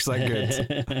 that's what makes that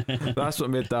good. That's what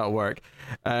made that work.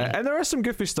 And there is some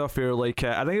goofy stuff here, like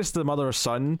I think it's the mother or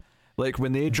son, like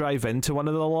when they drive into one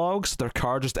of the logs, their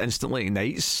car just instantly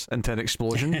ignites into an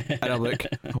explosion, and I'm like,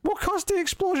 what caused the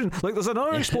explosion? Like, there's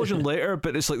another explosion later,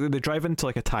 but it's like they drive into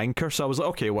like a tanker, so I was like,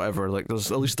 okay, whatever, like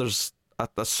there's at least there's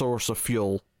a source of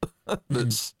fuel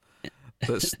that's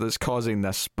causing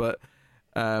this. But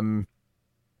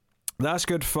that's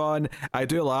good fun. I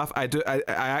do laugh. I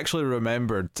actually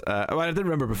remembered, well, I didn't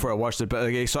remember before I watched it, but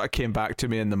like, it sort of came back to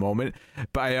me in the moment.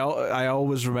 But I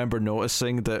always remember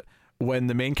noticing that when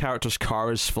the main character's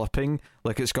car is flipping,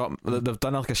 like they've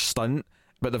done like a stunt,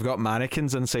 but they've got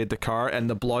mannequins inside the car, and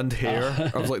the blonde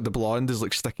hair of like the blonde is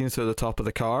like sticking to the top of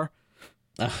the car.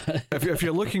 If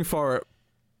you're looking for it,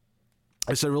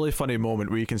 it's a really funny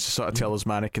moment where you can sort of tell there's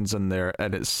mannequins in there,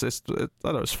 and I don't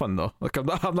know, it's fun though. Like,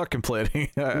 I'm not complaining.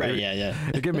 Right? Yeah.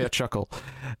 It gave me a chuckle,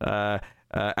 and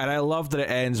I love that it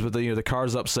ends with the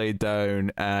car's upside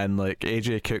down and like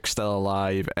AJ Cook's still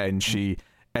alive, and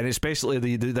it's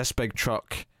basically this big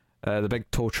truck, the big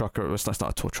tow truck, or it's not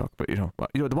a tow truck, but you know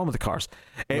the one with the cars.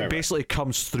 It basically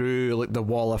comes through like the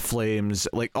wall of flames,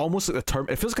 like almost like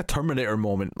it feels like a Terminator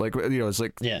moment. Like, you know, it's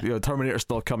like Terminator's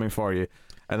still coming for you.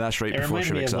 And that's right before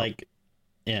she wakes up.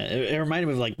 It reminded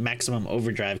me of like Maximum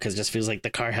Overdrive, because it just feels like the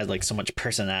car has like so much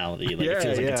personality. Like it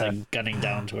feels like it's like gunning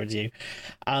down towards you.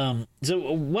 So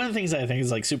one of the things I think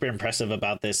is like super impressive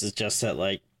about this is just that,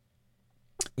 like,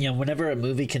 you know, whenever a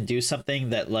movie can do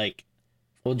something that like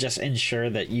will just ensure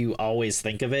that you always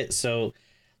think of it. So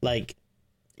like,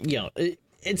 you know,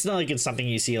 it's not like it's something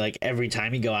you see like every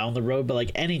time you go out on the road, but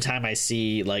like anytime I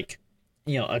see like,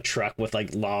 you know, a truck with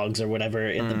like logs or whatever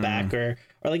in the back, or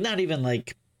like not even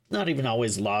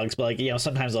always logs, but like, you know,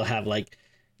 sometimes they'll have like,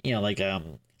 you know, like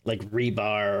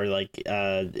rebar, or like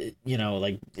you know,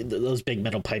 like those big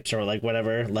metal pipes, or like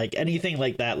whatever, like anything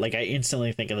like that. Like, I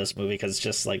instantly think of this movie because it's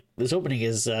just like this opening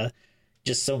is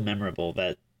just so memorable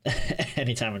that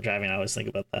anytime I'm driving I always think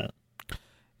about that.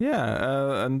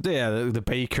 Yeah, and the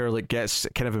biker like gets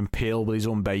kind of impaled with his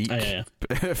own bike,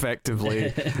 effectively.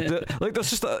 Like,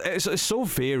 there's just it's so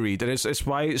varied, and it's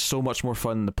why it's so much more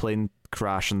fun than the plane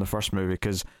crash in the first movie,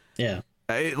 because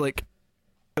like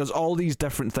there's all these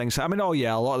different things. I mean,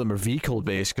 a lot of them are vehicle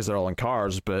based because they're all in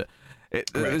cars, but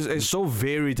it's so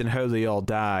varied in how they all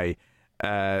die,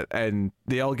 and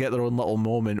they all get their own little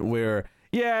moment where,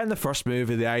 in the first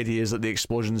movie the idea is that the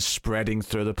explosion's spreading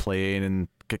through the plane and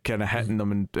kind of hitting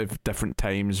them in different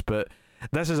times, but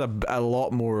this is a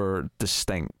lot more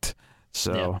distinct.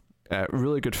 So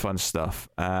really good fun stuff,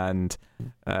 and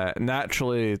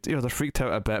naturally, you know, they're freaked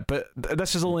out a bit, but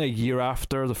this is only a year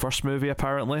after the first movie,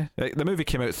 apparently. The movie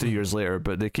came out 3 years later,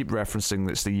 but they keep referencing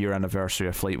it's the year anniversary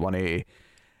of Flight 180,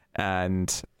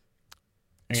 and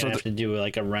you're gonna have to do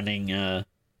like a running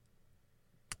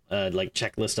like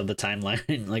checklist of the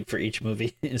timeline like for each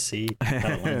movie to see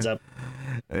how it lines up.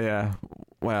 Yeah,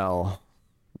 well,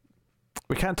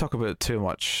 we can't talk about it too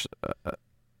much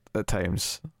at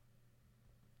times.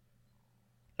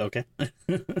 Okay.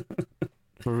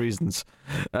 For reasons.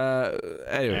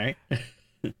 Anyway. All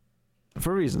right.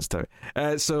 For reasons, Terry.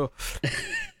 So,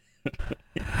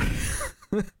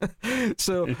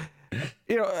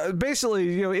 you know,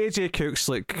 basically, you know, AJ Cook's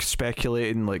like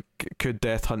speculating, like, could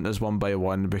Death hunt us one by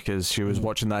one, because she was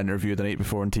watching that interview the night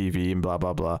before on TV and blah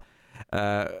blah blah.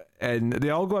 And they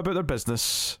all go about their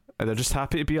business, and they're just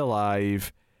happy to be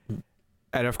alive.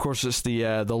 And of course, it's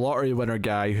the lottery winner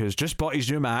guy who's just bought his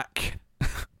new Mac,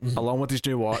 along with his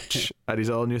new watch and his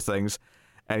all new things,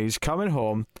 and he's coming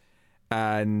home,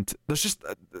 and there's just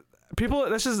people.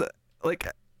 This is like,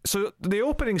 so the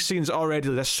opening scene's already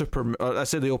this super. I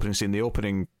say the opening scene, the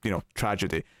opening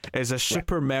tragedy is a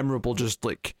super memorable, just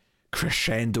like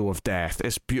crescendo of death.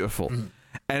 It's beautiful, and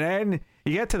then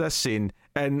you get to this scene,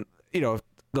 and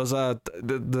there's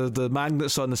the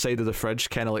magnets on the side of the fridge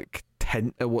kind of like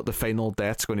hint at what the final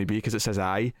death's going to be because it says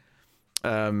I.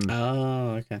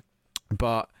 Okay.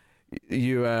 But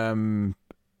you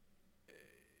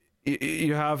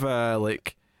have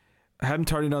like him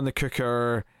turning on the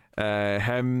cooker,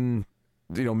 him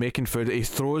making food. He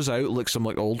throws out like some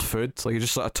like old food, like he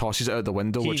just sort of tosses it out the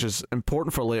window, which is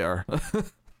important for later.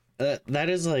 That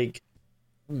is like,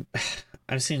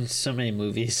 I've seen so many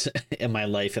movies in my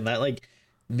life, and that like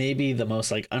maybe the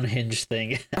most like unhinged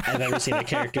thing I've ever seen a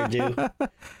character do.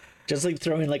 Just like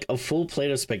throwing like a full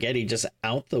plate of spaghetti just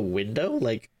out the window.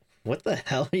 Like, what the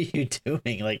hell are you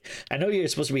doing? Like, I know you're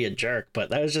supposed to be a jerk,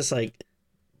 but that was just like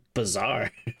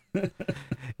bizarre.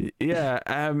 Yeah.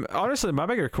 Honestly, my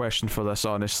bigger question for this,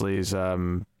 honestly, is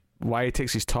why he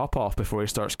takes his top off before he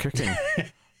starts cooking.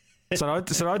 It's an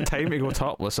odd time to go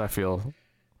topless, I feel.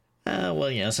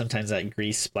 Well, sometimes that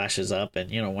grease splashes up, and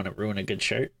you don't want to ruin a good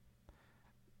shirt.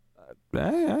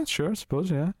 Yeah, sure, I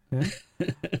suppose, yeah.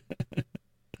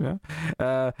 Yeah.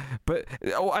 But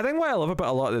I think what I love about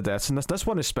a lot of the deaths, and this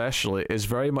one especially, is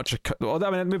very much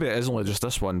maybe it is only just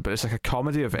this one, but it's like a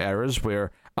comedy of errors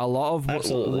where a lot of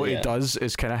what he does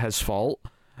is kind of his fault,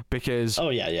 because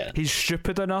he's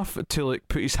stupid enough to like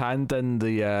put his hand in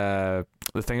the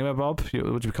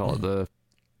thingamabob. What do you call it? The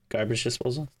garbage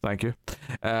disposal. Thank you.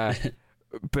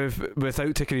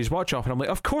 Without taking his watch off, and I'm like,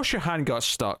 of course your hand got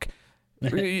stuck.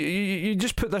 you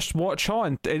just put this watch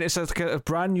on, and it's like a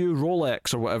brand new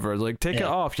Rolex or whatever. Like, take it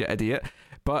off, you idiot.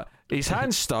 But his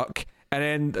hand's stuck,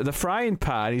 and then the frying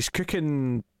pan, he's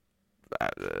cooking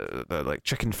like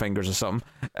chicken fingers or something,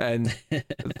 and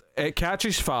it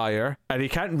catches fire, and he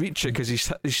can't reach it because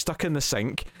he's stuck in the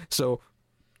sink. So,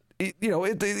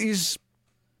 he's.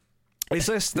 It's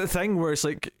this the thing where it's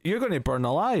like, you're going to burn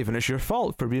alive, and it's your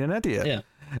fault for being an idiot. Yeah.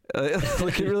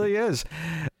 Like it really is.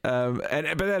 But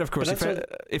then of course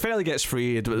he finally gets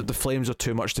free. The flames are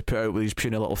too much to put out with his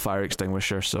puny little fire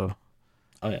extinguisher, so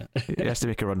he has to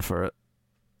make a run for it.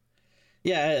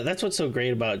 Yeah, that's what's so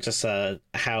great about just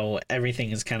how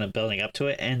everything is kind of building up to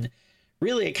it, and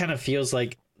really it kind of feels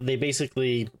like they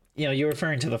basically, you're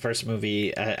referring to the first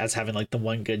movie as having like the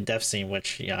one good death scene,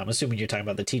 which I'm assuming you're talking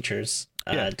about the teacher's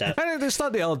death. And it's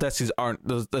not the other deaths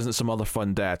there isn't some other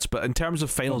fun deaths, but in terms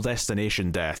of Final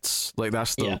Destination deaths, like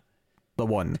that's the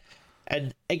one.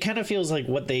 And it kind of feels like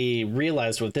what they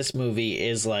realized with this movie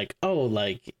is like,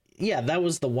 that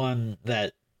was the one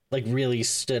that like really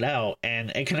stood out, and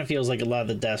it kind of feels like a lot of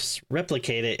the deaths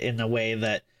replicate it in a way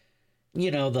that, we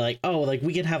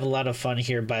can have a lot of fun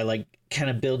here by like kind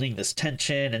of building this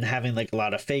tension and having like a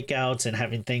lot of fake outs and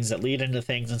having things that lead into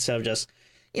things instead of just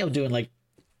doing like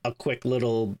a quick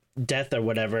little death or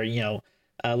whatever.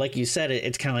 Like you said,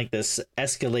 it's kind of like this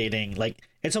escalating, like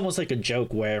it's almost like a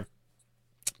joke where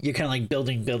you're kind of like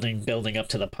building up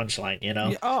to the punchline,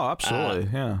 Yeah, oh, absolutely.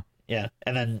 Yeah.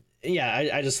 And then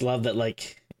I just love that,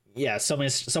 like, so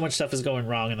much stuff is going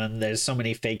wrong, and then there's so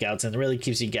many fake outs, and it really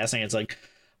keeps you guessing. It's like,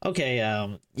 okay,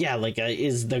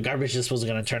 is the garbage disposal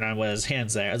going to turn on with his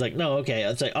hands there? It's like, no, okay.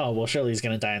 It's like, oh, well, surely he's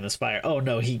going to die in this fire. Oh,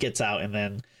 no, he gets out, and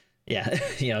then,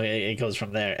 it goes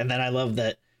from there. And then I love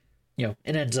that, it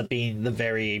ends up being the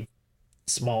very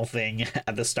small thing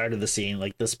at the start of the scene,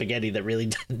 like the spaghetti that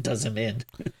really does him in.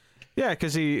 Yeah,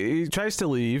 because he tries to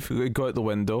leave, go out the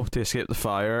window to escape the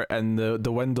fire, and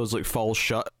the windows like fall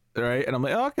shut, right? And I'm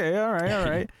like, okay, all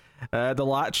right. The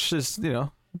latch is,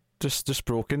 just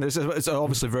broken. It's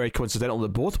obviously very coincidental that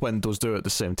both windows do it at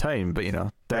the same time, but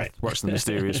death works in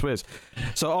mysterious ways.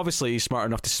 So obviously he's smart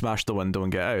enough to smash the window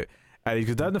and get out, and he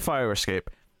goes down the fire escape,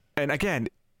 and again,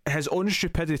 his own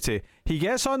stupidity, he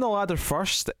gets on the ladder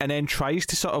first and then tries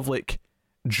to sort of like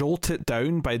jolt it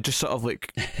down by just sort of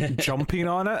like jumping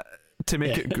on it to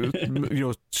make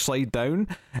it slide down,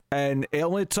 and it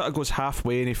only sort of goes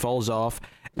halfway and he falls off,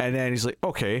 and then he's like,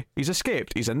 okay, he's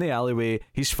escaped, he's in the alleyway,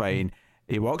 he's fine.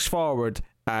 He walks forward,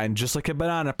 and just like a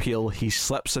banana peel, he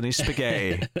slips in his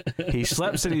spaghetti. He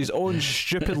slips in his own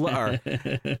stupid litter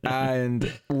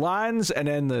and lands, and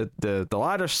then the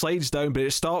ladder slides down, but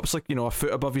it stops like a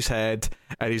foot above his head,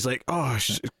 and he's like, oh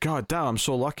god damn, I'm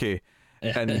so lucky.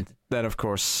 And then of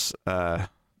course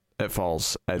it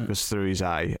falls and goes through his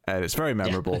eye, and it's very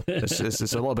memorable. It's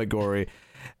a little bit gory,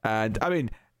 and I mean,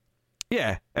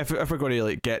 yeah, if we're going to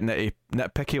like get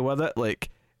nitpicky with it, like,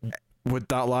 would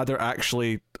that ladder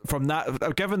actually, from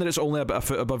that, given that it's only about a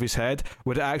foot above his head,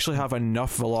 would it actually have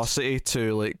enough velocity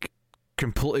to like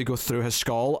completely go through his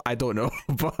skull? I don't know,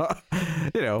 but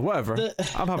you know, whatever.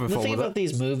 I'm having fun with it. The thing about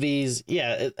these movies,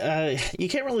 you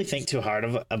can't really think too hard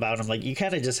about them. Like, you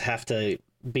kind of just have to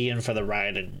be in for the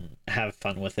ride and have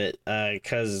fun with it,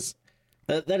 because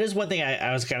that is one thing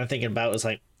I was kind of thinking about, was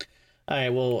like, all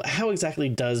right, well, how exactly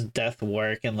does death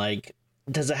work, and like,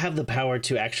 does it have the power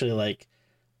to actually like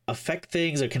affect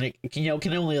things, or can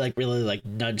it only like really like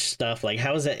nudge stuff? Like,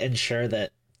 how does it ensure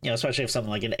that, you know, especially if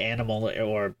something like an animal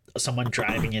or someone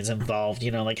driving is involved,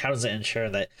 you know, like, how does it ensure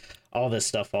that all this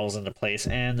stuff falls into place?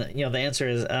 And, you know, the answer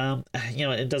is, you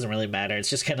know, it doesn't really matter. It's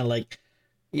just kind of like,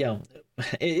 you know,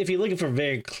 if you're looking for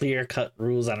very clear cut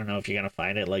rules, I don't know if you're going to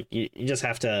find it. Like, you just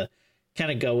have to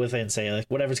kind of go with it and say, like,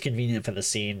 whatever's convenient for the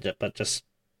scene, but just,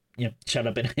 you know, shut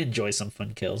up and enjoy some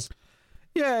fun kills.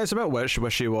 Yeah, it's about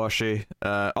wishy-washy.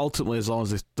 Ultimately, as long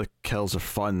as the kills are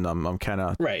fun, I'm kind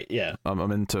of... Right, yeah. I'm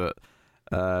into it.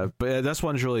 But yeah, this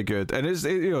one's really good. And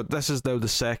this is now the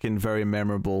second very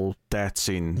memorable death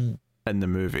scene in the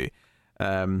movie.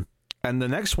 And the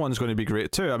next one's going to be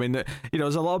great too. I mean, you know,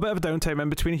 there's a little bit of downtime in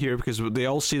between here because they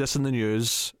all see this in the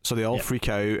news, so they all freak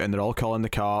out and they're all calling the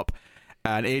cop.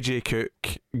 And AJ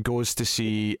Cook goes to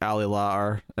see Ali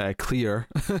Larter, Clear,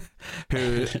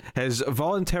 who has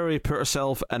voluntarily put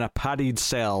herself in a padded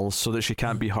cell so that she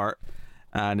can't be hurt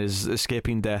and is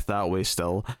escaping death that way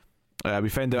still. We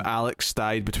found out Alex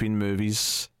died between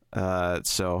movies,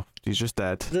 so he's just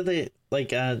dead. Did they,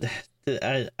 like, I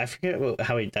forget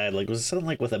how he died. Like, was it something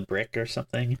like with a brick or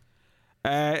something?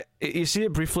 You see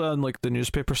it briefly on like the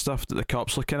newspaper stuff that the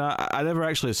cop's looking at. I never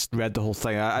actually read the whole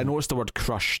thing. I noticed the word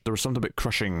crush. There was something about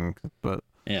crushing, but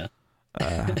yeah,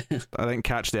 I didn't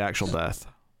catch the actual death.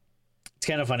 It's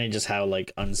kind of funny just how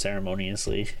like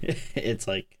unceremoniously it's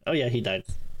like, oh yeah, he died.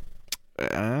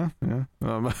 Yeah.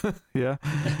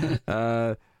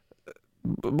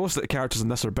 Most of the characters in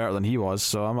this are better than he was,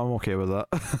 so I'm okay with that.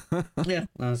 Yeah,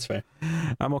 no, that's fair.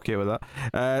 I'm okay with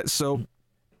that. So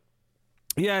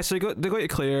they go to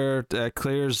Claire.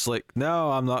 Claire's like,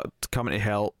 no, I'm not coming to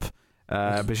help.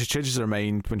 But she changes her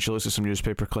mind when she looks at some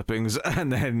newspaper clippings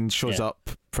and then shows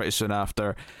up pretty soon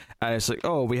after. And it's like,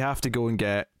 oh, we have to go and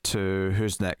get to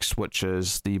who's next, which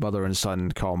is the mother and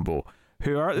son combo,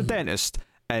 who are at the dentist.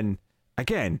 And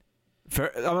again,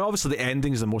 obviously the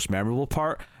ending is the most memorable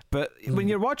part. But when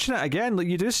you're watching it again, like,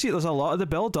 you do see there's a lot of the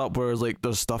build up where like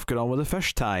there's stuff going on with the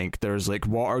fish tank. There's like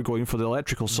water going for the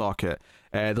electrical socket.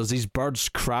 There's these birds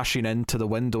crashing into the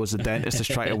window as the dentist is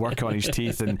trying to work on his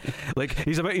teeth, and like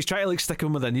he's trying to like stick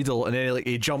him with a needle, and then like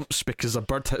he jumps because a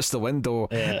bird hits the window.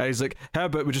 Yeah. And he's like, how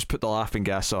about we just put the laughing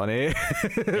gas on,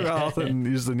 rather than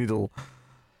use the needle.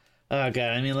 Oh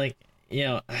god, I mean, like, you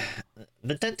know,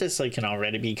 the dentist like can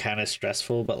already be kind of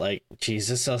stressful, but like,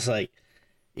 Jesus, it's like,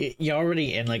 you're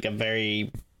already in like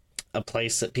a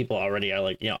place that people already are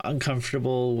like, you know,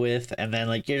 uncomfortable with, and then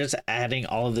like you're just adding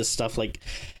all of this stuff, like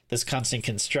this constant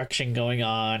construction going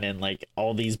on and like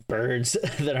all these birds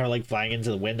that are like flying into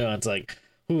the window, and it's like,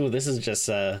 ooh, this is just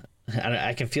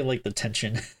I can feel like the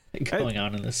tension going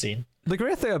on in the scene. The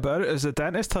great thing about it is the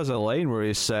dentist has a line where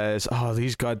he says, oh,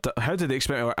 these guys, how did they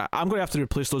expect me? I'm going to have to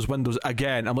replace those windows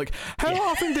again. I'm like, how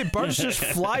often do birds just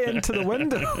fly into the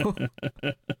window?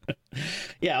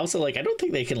 Yeah, also, like, I don't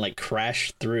think they can, like,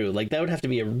 crash through. Like, that would have to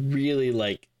be a really,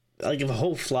 like if a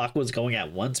whole flock was going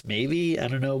at once, maybe? I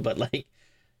don't know, but, like,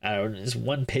 I don't know, just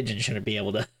one pigeon shouldn't be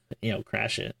able to, you know,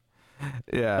 crash it.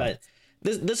 Yeah.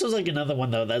 But this was, like, another one,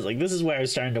 though, that's, like, this is where I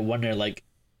was starting to wonder, like,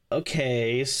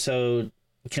 okay, so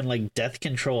can like death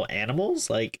control animals?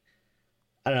 Like,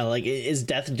 I don't know, like, is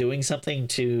death doing something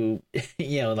to,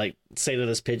 you know, like, say to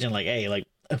this pigeon, like, hey, like,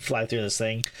 fly through this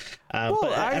thing?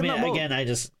 But I mean, again,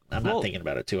 I'm not thinking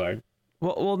about it too hard.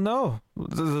 Well, no.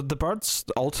 The birds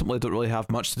ultimately don't really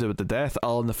have much to do with the death,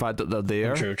 other than the fact that they're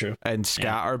there true. and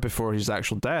scatter before his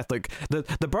actual death. Like,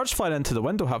 the birds flying into the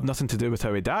window have nothing to do with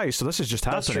how he dies, so this is just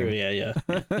happening. That's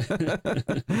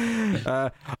true, yeah.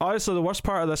 Honestly, the worst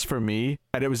part of this for me,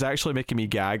 and it was actually making me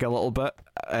gag a little bit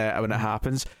when it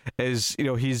happens, is, you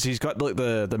know, he's got like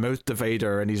the mouth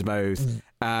divider in his mouth,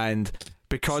 and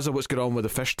because of what's going on with the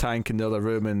fish tank in the other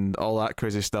room and all that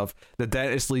crazy stuff, the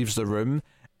dentist leaves the room.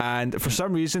 And for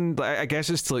some reason, I guess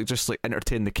it's to like just like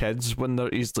entertain the kids when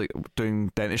he's like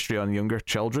doing dentistry on younger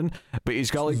children. But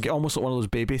he's got like almost like one of those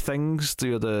baby things,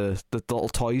 the little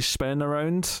toys spinning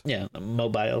around. Yeah,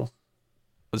 mobile.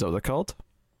 Is that what they're called?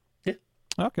 Yeah.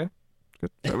 Okay.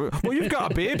 Well, you've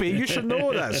got a baby. You should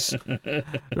know this,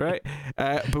 right?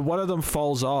 But one of them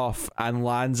falls off and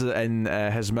lands in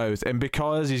his mouth, and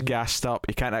because he's gassed up,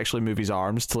 he can't actually move his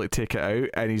arms to like take it out,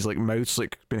 and his like mouth's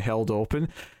like been held open,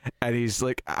 and he's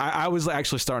like, I was like,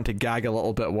 actually starting to gag a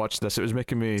little bit watching this. It was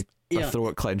making me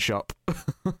throat clench up.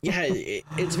 Yeah,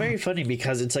 it's very funny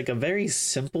because it's like a very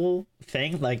simple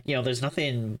thing. Like, you know, there's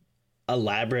nothing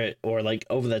elaborate or like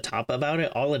over the top about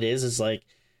it. All it is like,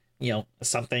 you know,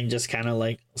 something just kind of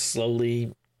like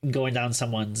slowly going down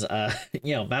someone's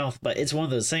you know, mouth. But it's one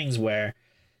of those things where,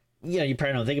 you know, you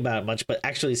probably don't think about it much, but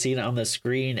actually seeing it on the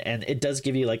screen, and it does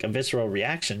give you like a visceral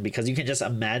reaction, because you can just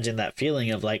imagine that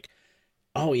feeling of like,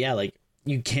 oh yeah, like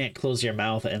you can't close your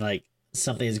mouth and like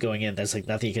something is going in, there's like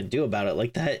nothing you can do about it.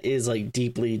 Like that is like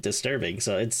deeply disturbing.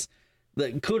 So it's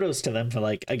the kudos to them for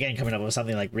like, again, coming up with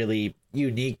something like really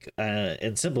unique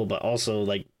and simple, but also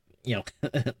like, you know,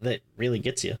 that really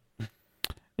gets you.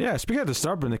 Yeah, speaking of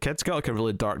disturbing, the kid's got like a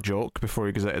really dark joke before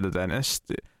he goes out to the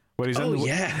dentist. Where he's in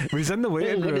the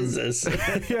waiting room. What is this?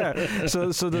 Yeah.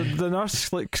 So the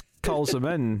nurse like calls him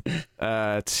in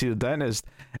to see the dentist,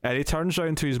 and he turns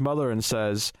around to his mother and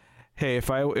says, "Hey,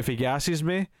 if he gasses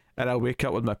me and I wake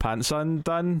up with my pants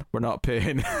undone, we're not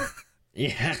paying."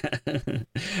 Yeah.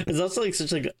 It's also like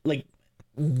such like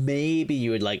maybe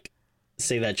you would like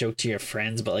say that joke to your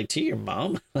friends, but like to your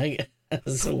mom, like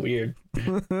that's so weird.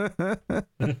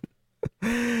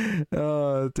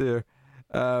 Oh dear.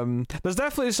 There's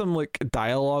definitely some like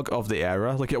dialogue of the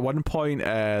era. Like at one point,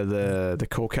 the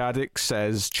coke addict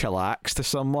says "chillax" to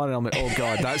someone, and I'm like, oh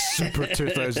god, that's super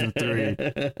 2003.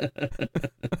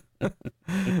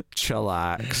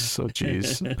 Chillax. Oh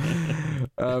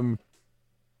jeez.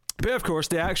 But of course,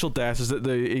 the actual death is that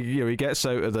he gets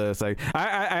out of the thing.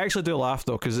 I actually do laugh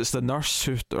though, because it's the nurse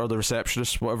or the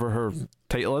receptionist, whatever her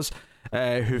title is,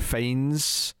 who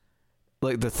finds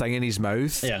like the thing in his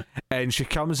mouth, and she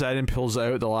comes in and pulls it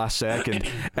out at the last second,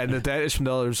 and the dentist from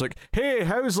the other is like, "Hey,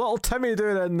 how's little Timmy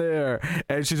doing in there?"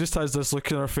 And she just has this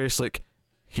look in her face like,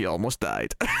 he almost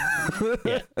died.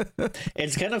 Yeah,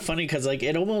 it's kind of funny because like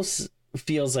it almost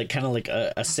feels like kind of like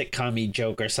a sitcom-y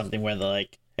joke or something, where they're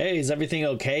like, "Hey, is everything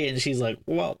okay?" And she's like,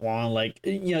 "Well, like,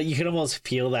 you know, you can almost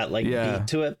feel that like beat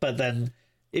to it." But then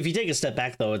if you take a step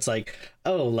back though, it's like,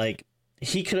 oh, like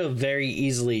he could have very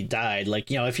easily died. Like,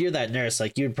 you know, if you're that nurse,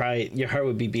 like you'd probably, your heart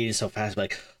would be beating so fast,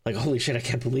 like holy shit, I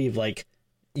can't believe, like,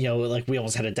 you know, like we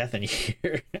almost had a death in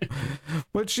here.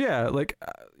 Which, yeah, like,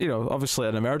 you know, obviously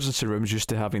an emergency room's used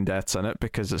to having deaths in it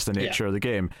because it's the nature of the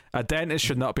game. A dentist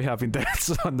should not be having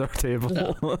deaths on their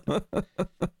table. No.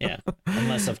 Yeah,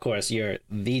 unless of course you're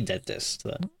the dentist.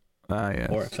 Yes.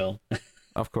 Or a film.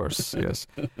 Of course, yes.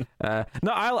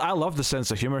 No, I love the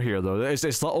sense of humor here, though. It's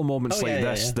little moments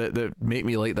this that make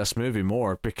me like this movie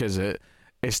more, because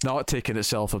it's not taking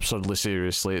itself absurdly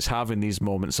seriously. It's having these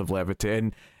moments of levity,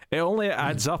 and it only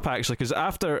adds up, actually, because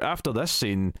after this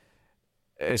scene,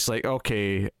 it's like,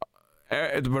 okay,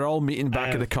 we're all meeting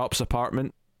back at the cop's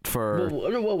apartment for...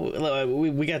 Well,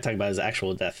 we gotta talk about his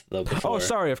actual death, though, before. Oh,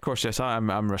 sorry, of course, yes,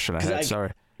 I'm rushing ahead,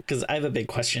 sorry. Because I have a big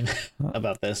question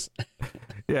about this.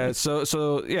 Yeah,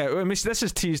 so yeah, I mean, this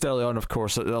is teased early on, of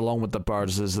course, along with the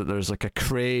birds, is that there's like a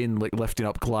crane like lifting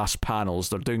up glass panels.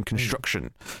 They're doing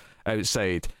construction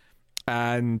outside,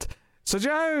 and so do you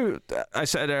know how I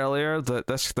said earlier that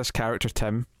this character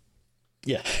Tim,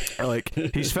 like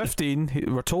he's 15.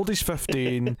 We're told he's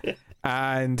 15,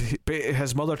 and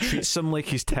his mother treats him like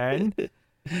he's 10.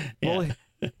 Well,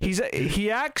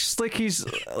 he acts like he's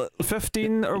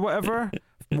 15 or whatever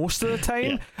most of the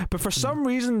time, but for some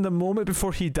reason the moment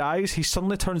before he dies, he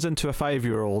suddenly turns into a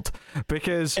 5-year-old,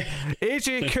 because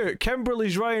AJ Cook,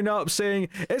 Kimberly's running up saying,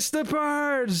 "It's the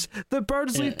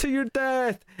birds lead to your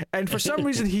death," and for some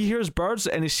reason he hears birds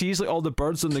and he sees like all the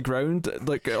birds on the ground,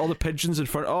 like all the pigeons in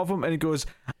front of him, and he goes,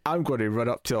 "I'm going to run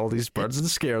up to all these birds and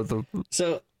scare them."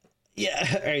 So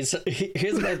all right, so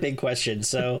here's my big question.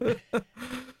 So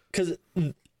because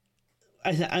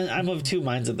I'm of two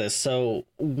minds of this. So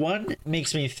one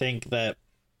makes me think that,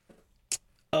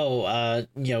 you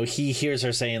know, he hears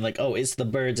her saying like, "Oh, it's the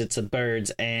birds,"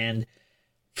 and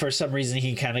for some reason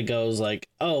he kind of goes like,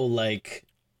 "Oh, like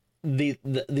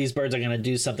these birds are gonna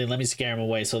do something. Let me scare them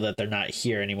away so that they're not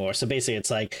here anymore." So basically, it's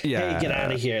like, "Hey, get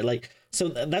out of here!" Like, So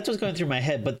that's what's going through my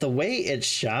head. But the way it's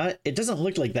shot, it doesn't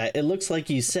look like that. It looks like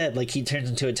you said, like he turns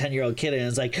into a 10-year-old kid and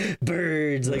it's like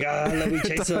birds, like let me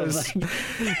chase them. Like...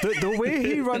 the way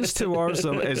he runs towards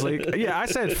them is like, yeah, I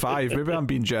said 5. Maybe I'm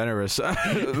being generous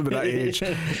with that age.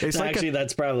 It's no, like actually,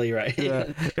 that's probably right.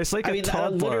 Yeah, it's like a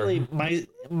toddler. Literally,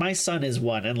 my son is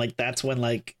 1, and like that's when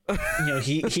like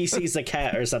he sees a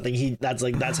cat or something.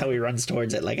 That's how he runs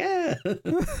towards it, like ah.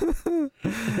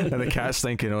 And the cat's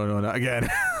thinking, oh no, not again.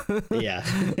 Yeah.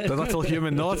 The little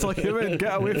human,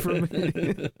 get away from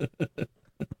me.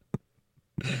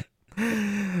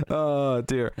 Oh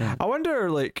dear. I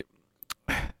wonder, like,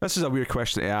 this is a weird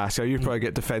question to ask. You probably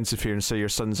get defensive here and say your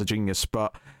son's a genius,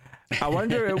 but I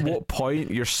wonder at what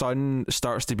point your son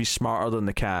starts to be smarter than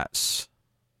the cats.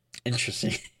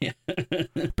 Interesting. Yeah.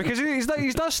 Because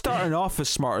he's not starting off as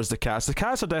smart as the cats. The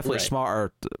cats are definitely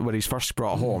smarter when he's first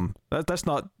brought home. That's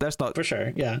not for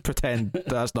sure. Yeah. Pretend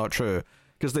that's not true,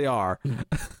 because they are.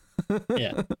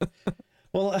 Yeah.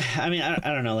 Well, I mean, I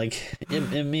don't know. Like,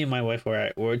 me and my wife we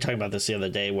were talking about this the other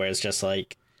day, where it's just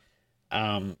like,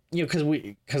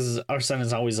 because our son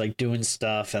is always like doing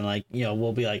stuff, and like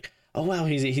we'll be like, oh wow,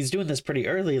 he's doing this pretty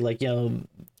early. Like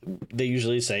they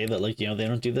usually say that like they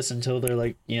don't do this until they're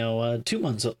like 2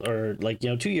 months or like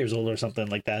 2 years old or something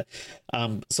like that.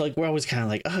 So like we're always kind of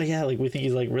like, oh yeah, like we think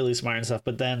he's like really smart and stuff.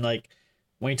 But then like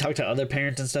when you talk to other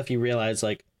parents and stuff, you realize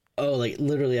like, oh, like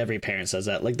literally every parent says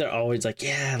that. Like they're always like,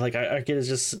 yeah, like our kid is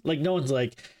just like, no one's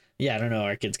like, yeah, I don't know,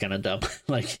 our kid's kind of dumb.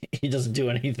 Like he doesn't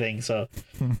do anything. So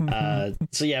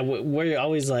so yeah, we're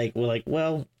always like,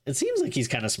 well, it seems like he's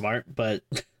kind of smart, but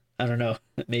I don't know.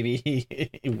 Maybe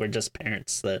we're just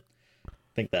parents that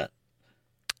think that.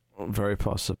 Very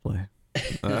possibly.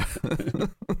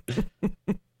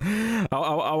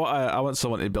 I want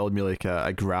someone to build me like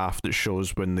a graph that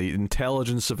shows when the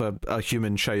intelligence of a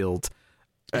human child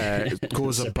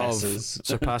goes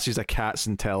surpasses a cat's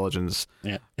intelligence.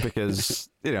 Yeah. Because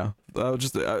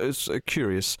it's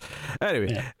curious.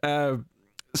 Anyway,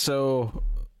 so.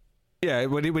 Yeah,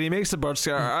 when he makes the bird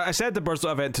scatter, I said the birds don't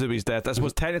have anything to do with his death. I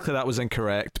suppose technically that was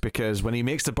incorrect, because when he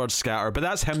makes the bird scatter, but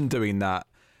that's him doing that.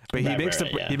 But he makes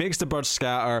the bird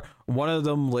scatter. One of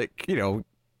them, like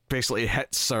basically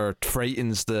hits or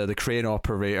frightens the crane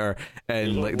operator,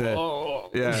 and like and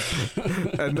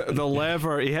the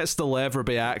lever. He hits the lever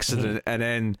by accident, and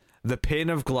then the pane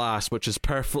of glass, which is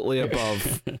perfectly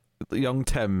above young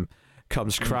Tim,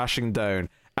 comes crashing down,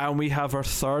 and we have our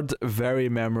third very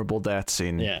memorable death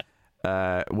scene. Yeah.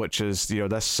 Which is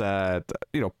this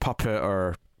puppet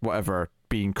or whatever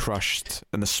being crushed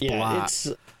in the splat. Yeah,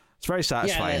 it's very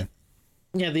satisfying.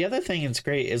 Yeah, the other thing that's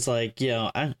great is like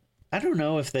I don't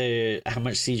know if how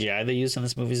much CGI they use in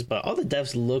this movies, but all the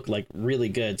deaths look like really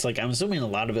good. It's like I'm assuming a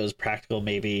lot of it was practical.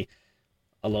 Maybe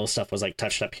a little stuff was like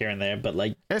touched up here and there, but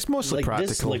like it's mostly like,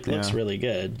 practical. This looks really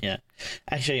good. Yeah,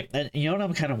 actually, and you know what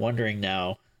I'm kind of wondering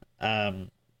now.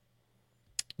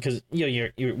 Because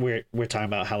we're talking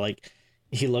about how like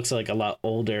he looks like a lot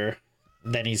older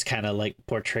than he's kind of like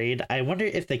portrayed. I wonder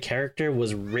if the character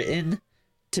was written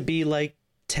to be like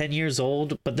 10 years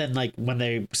old, but then like when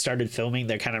they started filming,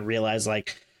 they kind of realized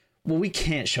like, well, we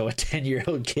can't show a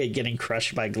 10-year-old kid getting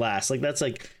crushed by glass. Like that's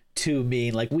like too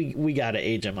mean. Like we gotta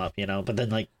age him up, but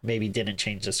then like maybe didn't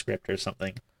change the script or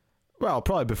something. Well,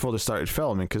 probably before they started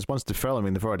filming, because once they're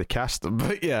filming, they've already cast them.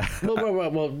 But yeah,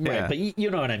 well, right. But you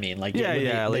know what I mean. Like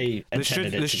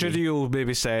the studio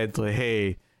maybe said like,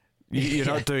 hey, you're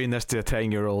not doing this to a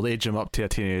 10-year-old. Age him up to a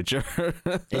teenager.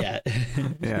 Yeah,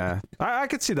 yeah. I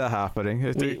could see that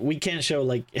happening. We can't show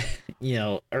like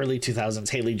early 2000s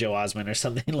Haley Joel Osment or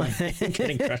something like that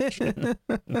getting crushed.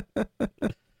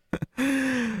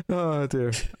 Oh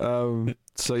dear.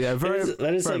 So yeah, that is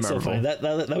very like memorable. So funny.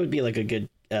 That would be like a good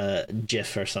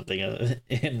GIF or something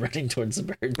in running towards the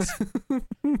birds.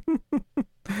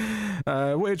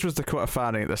 What age was Dakota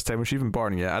Fanning at this time? Was she even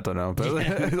born yet? I don't know. But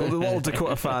the little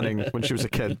Dakota Fanning when she was a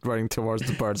kid running towards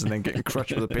the birds and then getting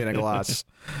crushed with a pane of glass.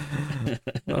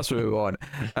 That's what we want.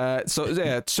 So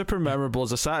yeah, super memorable.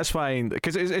 It's a satisfying,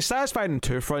 because it's satisfying on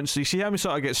two fronts. So you see how he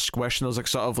sort of gets squished and there's like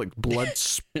sort of like blood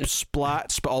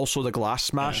splats, but also the glass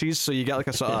smashes. So you get like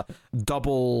a sort of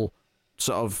double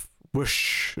sort of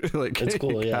whoosh, like it's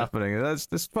cool, happening.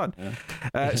 That's fun.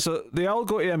 Yeah. So they all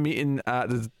go to a meeting at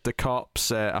the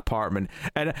cop's apartment,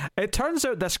 and it turns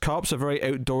out this cop's a very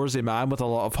outdoorsy man with a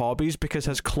lot of hobbies, because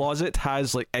his closet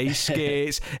has like ice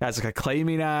skates, has like a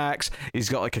climbing axe, he's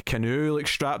got like a canoe like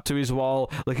strapped to his wall.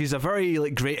 Like he's a very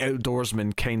like great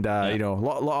outdoorsman kind of, a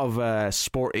lot of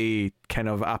sporty kind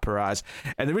of apparatus.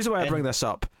 And the reason why I bring this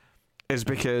up is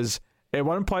because at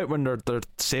one point when they're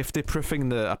safety proofing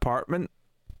the apartment,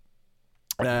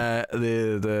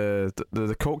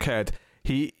 the cokehead,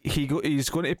 he's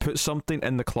going to put something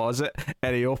in the closet,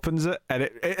 and he opens it, and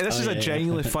this is a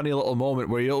genuinely funny little moment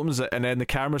where he opens it, and then the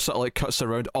camera sort of like cuts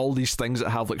around all these things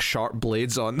that have like sharp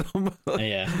blades on them.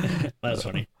 That's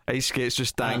funny. Ice skates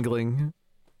just dangling.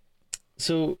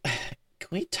 So, can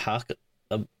we talk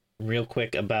real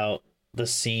quick about the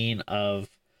scene of,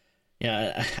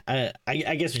 I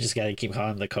guess we just gotta keep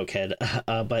calling him the cokehead,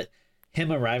 but him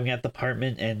arriving at the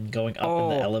apartment and going up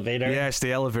in the elevator. Yes,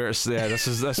 the elevator. Yeah, this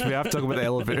we have to talk about the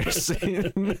elevator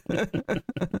scene.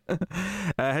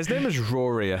 His name is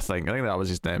Rory, I think that was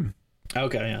his name.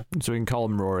 Okay, yeah. So we can call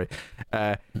him Rory.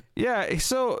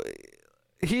 So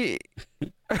he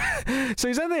so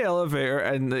he's in the elevator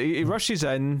and he rushes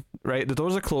in, right? The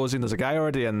doors are closing, there's a guy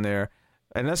already in there,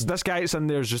 and this guy that's in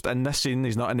there is just in this scene,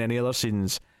 he's not in any other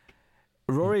scenes.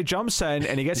 Rory jumps in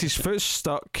and he gets his foot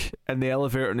stuck in the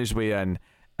elevator on his way in,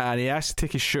 and he has to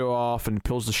take his shoe off and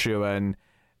pulls the shoe in.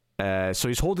 So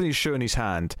he's holding his shoe in his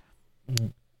hand,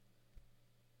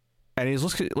 and he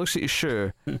looks at his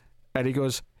shoe, and he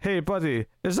goes, "Hey buddy,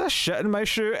 is that shit in my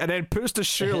shoe?" And then puts the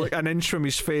shoe like an inch from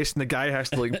his face, and the guy has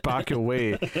to like back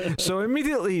away. So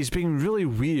immediately he's being really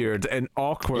weird and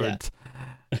awkward,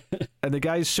 and the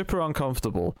guy's super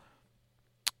uncomfortable.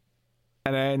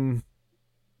 And then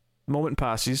moment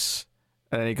passes,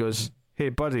 and then he goes, "Hey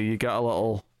buddy, you got a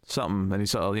little something," and he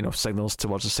sort of signals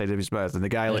towards the side of his mouth, and the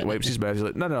guy like wipes his mouth. He's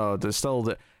like, no, there's still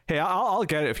the, "Hey, I'll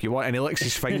get it if you want," and he licks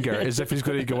his finger as if he's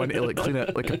going to go in to like clean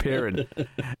it like a parent.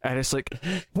 And it's like,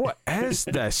 what is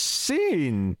this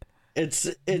scene? It's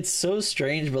so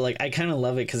strange, but like I kind of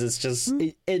love it because it's just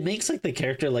it makes like the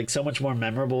character like so much more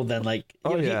memorable than like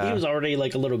he was already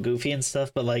like a little goofy and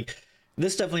stuff, but like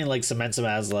this definitely like cements him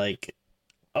as like,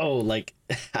 oh, like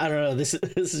I don't know, this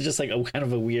is just like a kind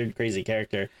of a weird, crazy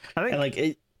character. I think, and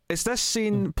like it's this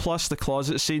scene plus the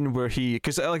closet scene where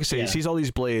because like I say, he sees all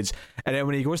these blades, and then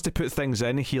when he goes to put things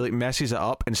in, he like messes it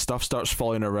up, and stuff starts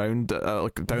falling around,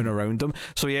 like down around him.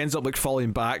 So he ends up like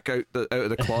falling back out of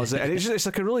the closet, and it's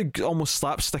like a really almost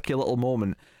slapsticky little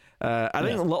moment. I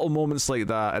think little moments like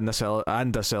that in this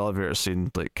elevator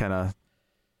scene, like kind of,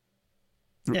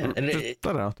 and I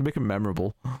don't know, to make it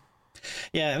memorable.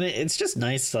 Yeah, I mean, it's just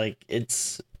nice. Like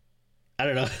it's, I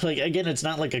don't know. Like again, it's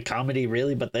not like a comedy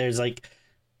really, but there's like,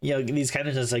 these kind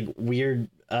of just like weird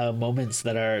moments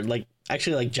that are like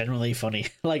actually like generally funny.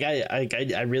 Like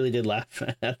I really did laugh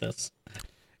at this.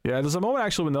 Yeah, there's a moment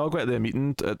actually when they all go at the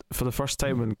meeting for the first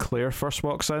time when Claire first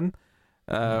walks in,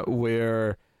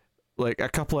 where like a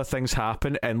couple of things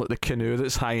happen and like the canoe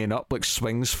that's hanging up like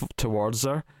swings towards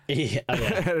her. Yeah.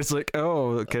 It's like,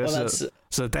 oh, okay, it's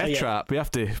a death trap. We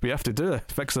have to do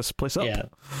it. Fix this place up. Yeah,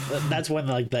 that's when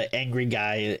like the angry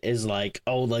guy is like,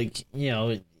 oh, like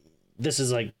this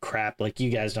is like crap. Like you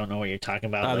guys don't know what you're talking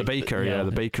about. Like, the baker,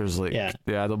 the baker's like, I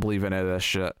don't believe any of this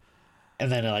shit.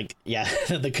 And then like,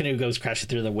 the canoe goes crashing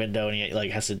through the window, and he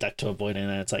like has to duck to avoid it,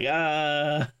 and it's like,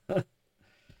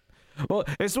 Well,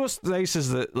 it's what's nice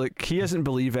is that like he doesn't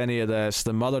believe any of this.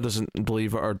 The mother doesn't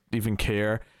believe it or even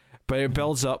care, but it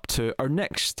builds up to our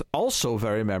next, also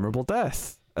very memorable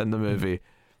death in the movie,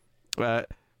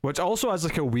 which also has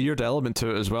like a weird element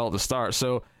to it as well at the start.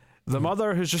 So the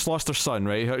mother who's just lost her son,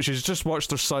 right? She's just watched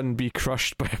her son be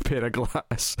crushed by a pair of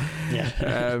glass.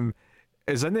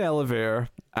 Is in the elevator,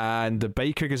 and the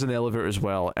biker goes in the elevator as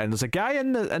well, and there's a guy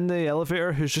in the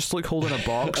elevator who's just like holding a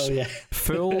box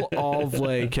full of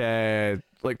like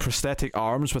prosthetic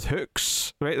arms with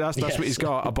hooks, right? That's what he's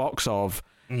got, a box of.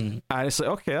 And it's like,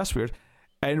 okay, that's weird.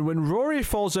 And when Rory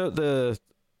falls out the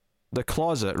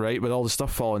closet, right, with all the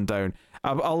stuff falling down,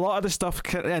 a lot of the stuff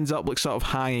ends up like sort of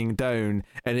hanging down,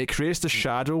 and it creates the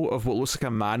shadow of what looks like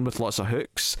a man with lots of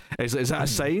hooks. Is that a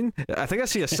sign? I think I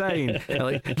see a sign. And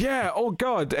like, yeah, oh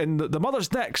god, and the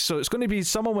mother's next, so it's going to be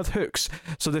someone with hooks.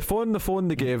 So they phone the phone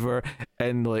they gave her,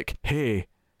 and like, hey,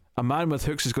 a man with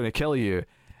hooks is going to kill you.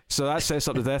 So that sets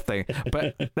up the death thing.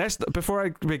 But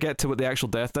before we get to what the actual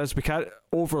death is, we can't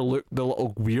overlook the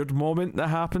little weird moment that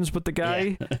happens with the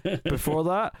guy before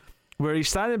that, where he's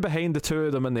standing behind the two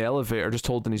of them in the elevator just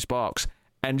holding his box,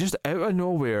 and just out of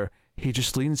nowhere he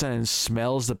just leans in and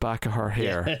smells the back of her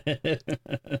hair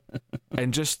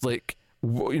and just like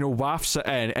wafts it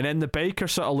in, and then the biker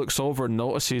sort of looks over and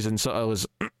notices and sort of was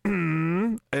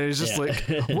and he's just like,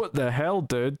 what the hell,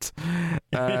 dude?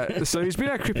 So he's been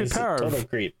a creepy perv. Total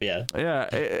creep.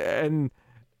 And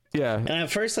at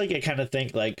first like I kind of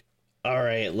think like, all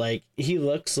right, like he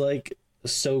looks like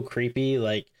so creepy,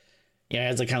 like he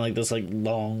has like kind of like this like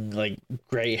long like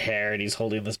gray hair, and he's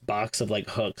holding this box of like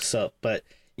hooks up, but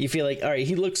you feel like, all right,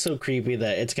 he looks so creepy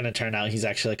that it's gonna turn out he's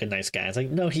actually like a nice guy. It's like,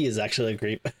 no, he is actually a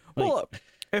creep. Well,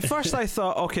 At first, I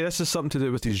thought, okay, this is something to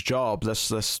do with his job.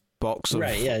 This box of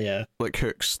like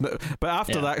hooks. But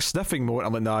after that sniffing moment,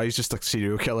 I'm like, nah, he's just a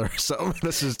serial killer or something.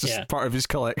 This is just part of his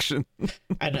collection.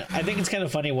 And I think it's kind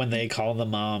of funny when they call the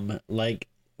mom, like,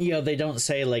 they don't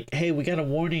say like, hey, we got a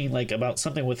warning like about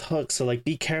something with hooks, so like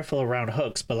be careful around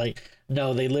hooks. But like,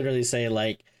 no, they literally say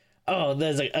like, oh,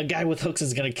 there's a guy with hooks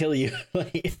is gonna kill you.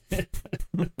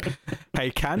 Hey,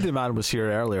 Candyman was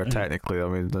here earlier. Technically, I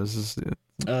mean, this is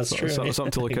that's true. Something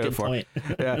to look out for.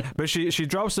 Yeah, but she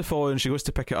drops the phone and she goes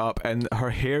to pick it up, and her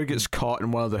hair gets caught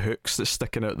in one of the hooks that's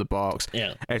sticking out the box.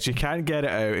 Yeah, and she can't get it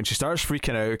out, and she starts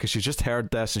freaking out because she's just heard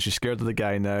this and she's scared of the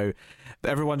guy now.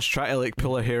 Everyone's trying to like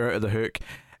pull her hair out of the hook.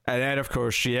 And then, of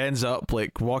course, she ends up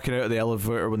like walking out of the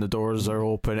elevator when the doors are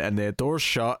open and the doors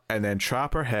shut, and then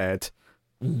trap her head.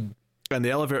 And the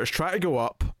elevator's trying to go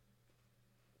up.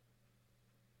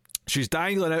 She's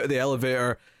dangling out of the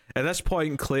elevator. At this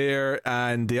point, Claire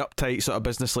and the uptight sort of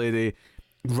business lady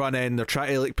run in. They're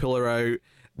trying to like pull her out.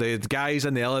 The guys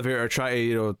in the elevator are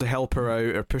trying to help her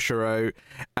out or push her out,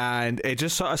 and it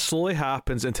just sort of slowly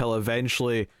happens until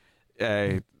eventually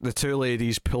the two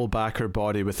ladies pull back her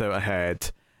body without a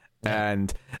head.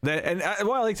 And what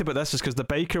I liked about this is because the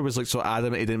biker was like so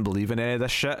adamant he didn't believe in any of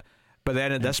this shit, but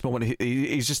then at this moment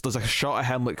he's just, there's like a shot of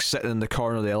him like sitting in the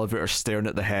corner of the elevator staring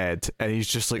at the head, and he's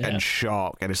just like in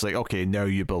shock, and it's like, okay, now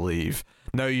you believe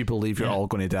you're all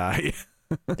going to die.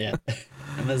 Yeah,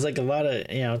 and there's like a lot of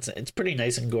it's pretty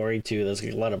nice and gory too. There's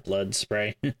like a lot of blood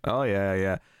spray. Oh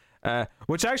yeah.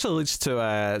 Which actually leads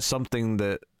to something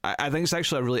that I think is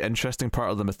actually a really interesting part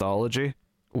of the mythology,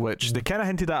 which they kind of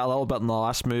hinted at a little bit in the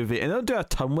last movie, and they don't do a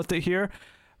ton with it here,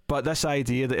 but this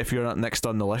idea that if you're not next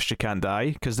on the list, you can't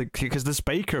die, because this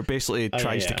biker basically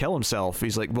tries to kill himself.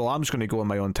 He's like, well, I'm just going to go on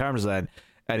my own terms then,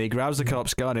 and he grabs the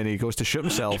cop's gun and he goes to shoot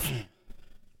himself,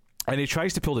 and he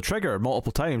tries to pull the trigger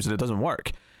multiple times and it doesn't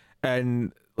work,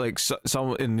 and like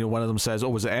one of them says, oh,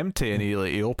 was it empty? And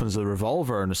he opens the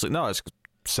revolver and it's like, no, it's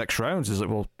 6 rounds. He's like,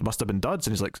 well, it must have been duds.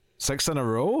 And he's like, 6 in a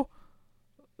row?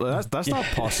 That's not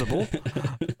possible.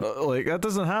 Like, that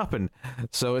doesn't happen.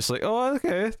 So it's like, oh,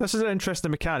 okay, this is an interesting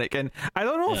mechanic. And I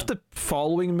don't know if the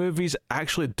following movies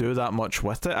actually do that much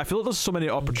with it. I feel like there's so many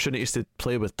opportunities to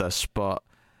play with this, but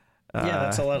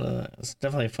that's a lot of, it's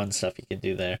definitely fun stuff you can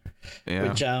do there.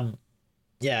 Which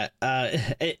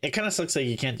it kind of sucks that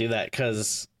you can't do that,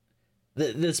 because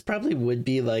this probably would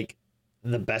be like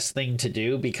the best thing to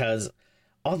do, because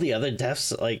all the other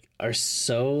deaths like are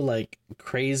so like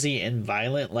crazy and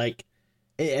violent. Like,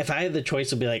 if I had the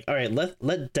choice, would be like, all right,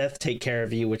 let death take care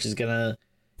of you, which is gonna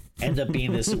end up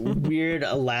being this weird,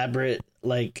 elaborate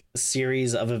like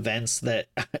series of events that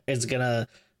is gonna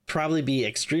probably be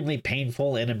extremely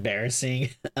painful and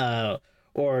embarrassing.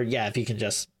 Or if you can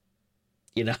just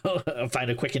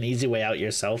find a quick and easy way out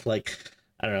yourself. Like,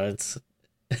 I don't know, it's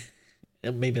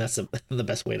maybe that's the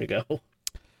best way to go.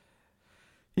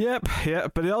 Yep,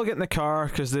 but they all get in the car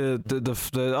because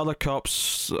the other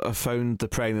cops have found the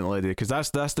pregnant lady, because that's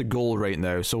the goal right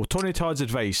now. So Tony Todd's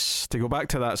advice, to go back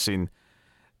to that scene.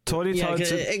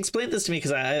 Explain this to me,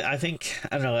 because I think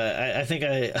I don't know. I think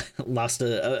I lost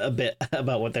a bit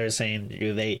about what they're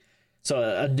saying. So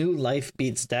a new life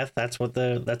beats death. That's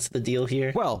the deal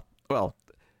here. Well,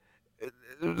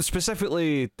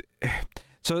 specifically.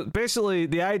 So basically,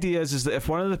 the idea is that if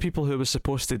one of the people who was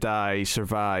supposed to die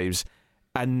survives,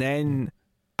 and then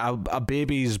a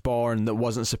baby's born that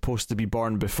wasn't supposed to be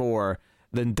born before,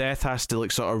 then death has to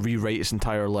like sort of rewrite its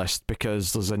entire list,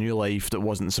 because there's a new life that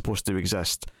wasn't supposed to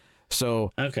exist.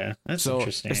 So okay, that's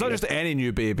interesting. It's not just any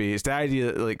new baby. It's the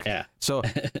idea that like So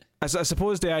I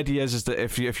suppose the idea is that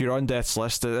if you're on death's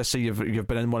list, let's say you've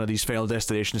been in one of these Final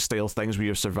Destination style things where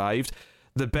you've survived,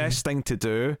 the best thing to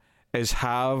do is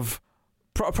have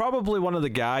probably one of the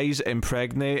guys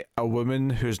impregnate a woman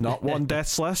who's not on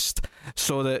death's list,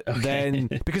 so that then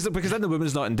because then the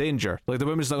woman's not in danger. Like, the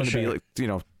woman's not going to be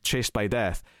like chased by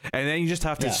death, and then you just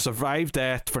have to survive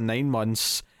death for 9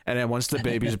 months, and then once the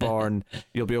baby's born,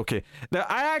 you'll be okay. Now,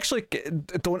 I actually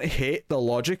don't hate the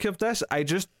logic of this. I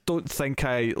just don't think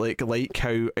I like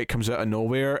how it comes out of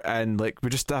nowhere, and like we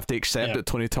just have to accept that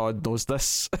Tony Todd knows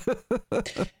this.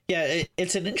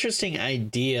 It's an interesting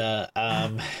idea.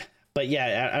 But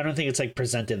I don't think it's like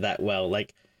presented that well.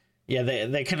 Like,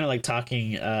 they're kind of like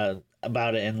talking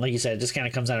about it, and like you said, it just kind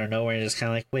of comes out of nowhere, and just kind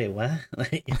of like, wait, what?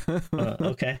 Like,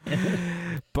 okay.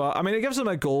 But I mean, it gives them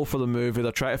a goal for the movie.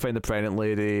 They're trying to find the pregnant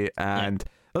lady, and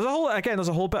there's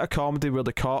a whole bit of comedy where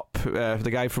the cop, the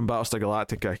guy from Battlestar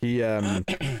Galactica,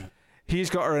 he's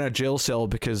got her in a jail cell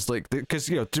because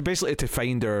basically to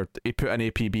find her, he put an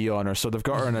APB on her, so they've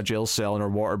got her in a jail cell and her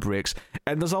water breaks,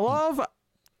 and there's a lot of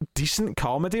decent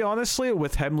comedy, honestly,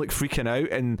 with him like freaking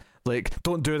out and like,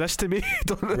 don't do this to me,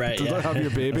 don't have your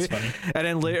baby. And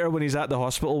then later when he's at the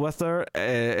hospital with her,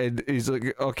 and he's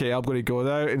like, okay, I'm going to go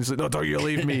now, and he's like, no, don't you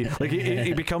leave me. Like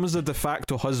he becomes the de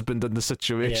facto husband in the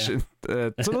situation.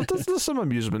 So there's some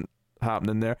amusement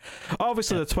happening there.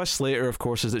 Obviously the twist later, of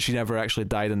course, is that she never actually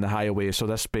died in the highway, so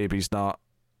this baby's not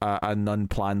an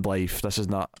unplanned life. This is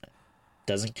not,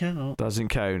 doesn't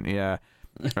count. Yeah.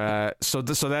 So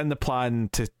then the plan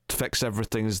to fix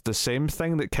everything is the same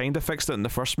thing that kind of fixed it in the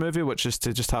first movie, which is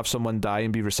to just have someone die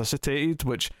and be resuscitated,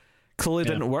 which clearly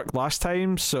didn't work last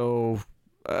time, so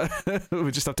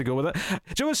we just have to go with it. Do you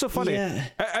know what's so funny?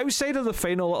 Outside of the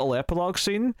final little epilogue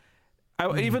scene,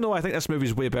 even though I think this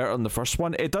movie's way better than the first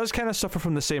one, it does kind of suffer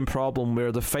from the same problem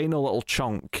where the final little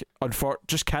chunk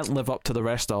just can't live up to the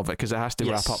rest of it because it has to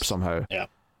wrap up somehow.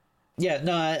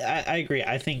 No, I agree.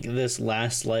 I think this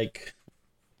last like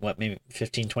maybe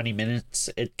 15-20 minutes,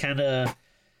 it kind of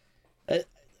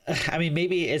I mean,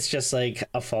 maybe it's just like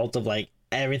a fault of like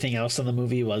everything else in the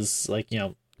movie was like,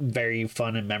 very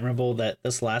fun and memorable, that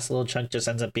this last little chunk just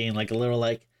ends up being like a little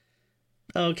like,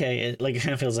 okay, it like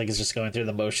kind of feels like it's just going through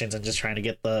the motions and just trying to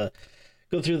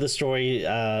go through the story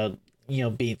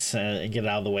beats and get it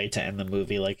out of the way to end the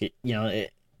movie. Like it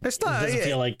doesn't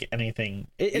feel like anything.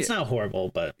 It's not horrible,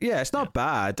 but it's not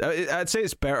bad. I'd say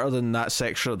it's better than that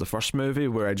section of the first movie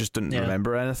where I just didn't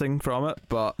remember anything from it.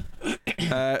 But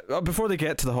before they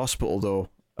get to the hospital, though,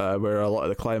 where a lot of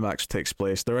the climax takes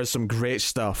place, there is some great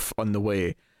stuff on the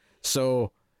way.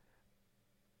 So,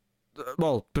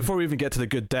 well, before we even get to the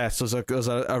good deaths, there's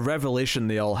a revelation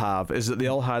they all have, is that they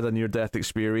all had a near-death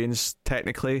experience,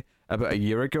 technically, about a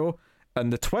year ago.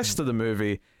 And the twist of the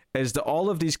movie is that all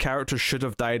of these characters should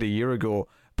have died a year ago,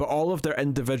 but all of their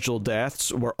individual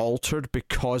deaths were altered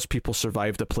because people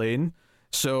survived the plane.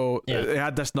 So it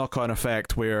had this knock-on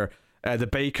effect where the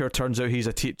baker turns out he's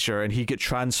a teacher and he gets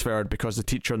transferred because the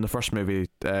teacher in the first movie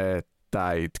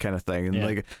died, kind of thing, and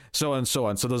like so on and so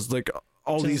on. So there's like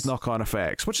all these knock-on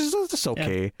effects, which is just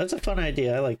okay. Yeah, that's a fun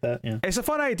idea. I like that. Yeah, it's a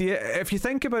fun idea. If you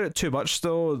think about it too much,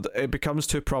 though, it becomes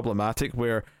too problematic.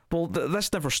 Where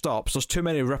this never stops. There's too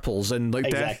many ripples, and like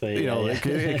exactly, death.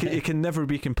 It can never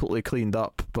be completely cleaned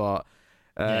up. But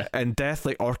and death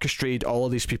like orchestrated all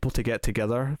of these people to get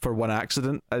together for one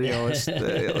accident. It's you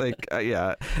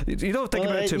don't think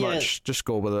about it too much. Just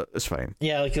go with it. It's fine.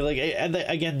 Yeah, like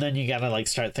again, then you gotta like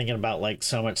start thinking about like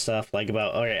so much stuff, like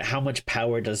about how much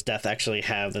power does death actually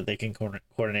have that they can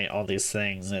coordinate all these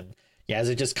things, and is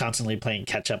it just constantly playing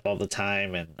catch up all the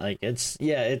time, and like it's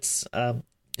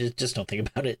just don't think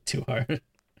about it too hard.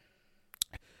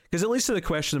 Because at least to the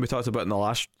question that we talked about in the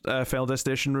last Final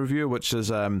Destination review, which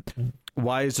is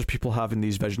why is there people having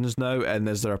these visions now, and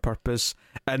is there a purpose?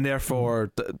 And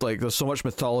therefore, like, there's so much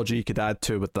mythology you could add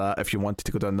to with that if you wanted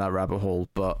to go down that rabbit hole.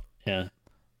 But the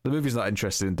movie's not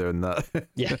interested in doing that.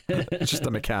 It's just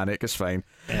a mechanic. It's fine.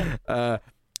 But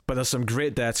there's some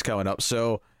great deaths coming up.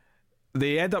 So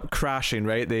they end up crashing,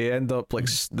 right? They end up like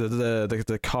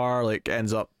the car like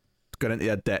ends up going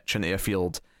into a ditch, into a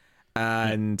field,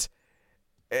 and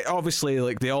obviously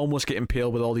like they almost get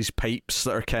impaled with all these pipes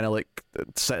that are kind of like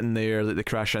sitting there that they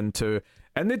crash into,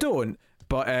 and they don't,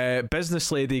 but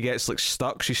business lady gets like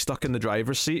stuck. She's stuck in the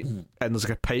driver's seat, and there's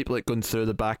like a pipe like going through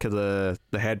the back of the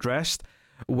headrest,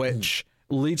 which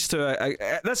leads to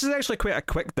this is actually quite a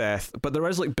quick death, but there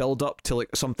is like build up to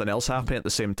like something else happening at the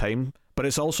same time. But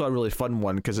it's also a really fun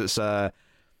one because it's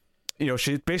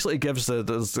she basically gives the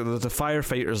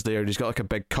firefighters there, and he's got like a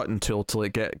big cutting tool to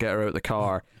like get her out of the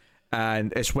car.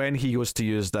 And it's when he goes to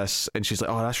use this, and she's like,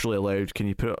 "Oh, that's really loud. Can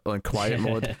you put it on quiet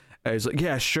mode?" And he's like,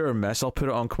 "Yeah, sure, miss. I'll put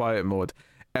it on quiet mode."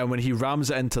 And when he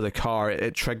rams it into the car,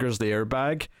 it triggers the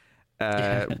airbag,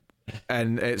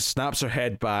 and it snaps her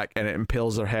head back, and it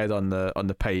impales her head on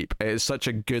the pipe. It's such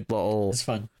a good little. It's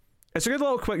fun. It's a good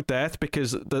little quick death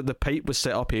because the pipe was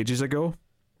set up ages ago,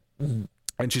 and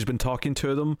she's been talking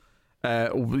to them.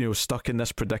 Stuck in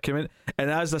this predicament,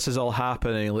 and as this is all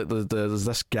happening, like there's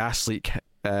this gas leak.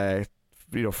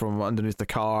 From underneath the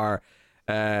car,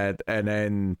 and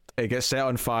then it gets set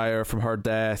on fire from her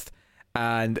death,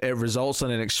 and it results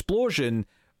in an explosion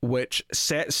which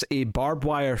sets a barbed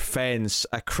wire fence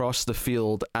across the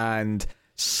field and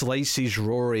slices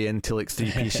Rory into like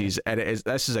 3 pieces. And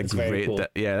this is a great cool.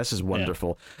 This is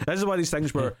wonderful. This is one of these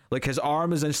things where like his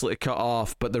arm is instantly cut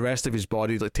off, but the rest of his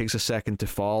body like takes a second to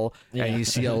fall, and you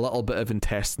see a little bit of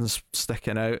intestines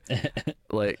sticking out.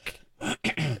 Like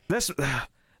this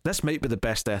might be the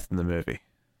best death in the movie.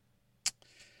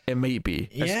 It might be.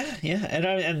 Yeah,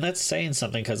 and that's saying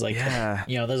something because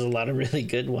there's a lot of really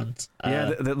good ones.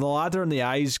 The ladder in the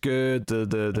eye's good.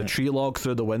 The tree log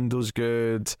through the window's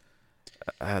good.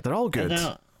 They're all good.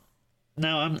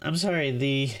 Now I'm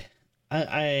sorry.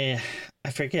 I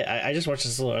forget. I just watched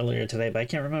this a little earlier today, but I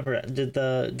can't remember.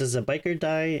 Does the biker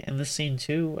die in this scene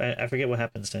too? I forget what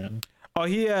happens to him. Oh,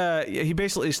 he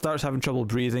basically starts having trouble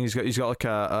breathing. He's got like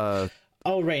a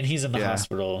Oh, right, and he's in the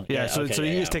hospital. So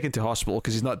he gets taken to hospital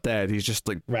because he's not dead. He's just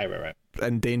like right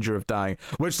in danger of dying,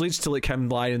 which leads to like him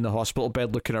lying in the hospital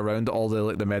bed looking around at all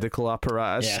the medical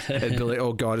apparatus and be like,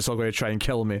 oh god, it's all going to try and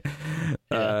kill me.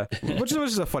 Which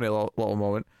is a funny little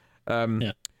moment.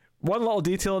 One little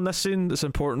detail in this scene that's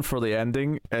important for the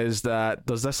ending is that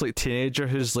there's this like teenager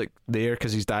who's like there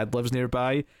because his dad lives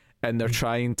nearby and they're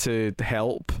trying to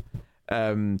help.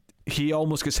 He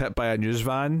almost gets hit by a news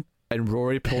van and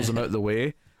Rory pulls him out of the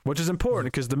way, which is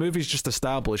important because the movie's just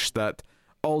established that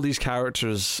all these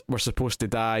characters were supposed to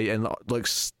die in like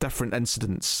different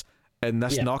incidents, and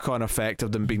this knock-on effect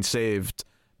of them being saved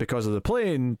because of the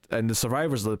plane and the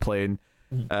survivors of the plane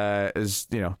is,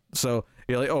 so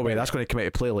you're like, oh wait, that's going to come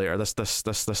into play later. This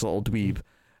little dweeb.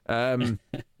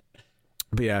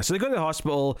 But yeah, so they go to the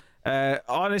hospital.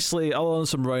 Honestly, other than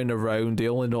some running around, the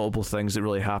only notable things that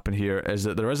really happen here is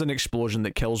that there is an explosion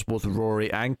that kills both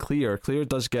Rory and Clear. Clear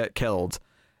does get killed.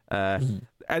 And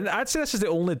I'd say this is the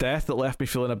only death that left me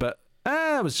feeling a bit,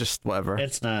 it was just whatever.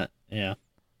 It's not, yeah.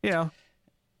 Yeah.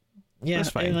 Yeah,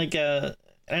 and like, and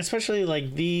especially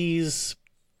like these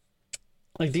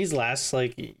last,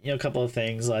 like, couple of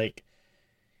things, like,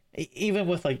 even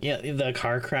with like, the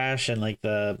car crash and like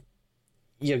the,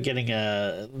 getting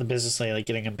the business lady like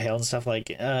getting impaled and stuff,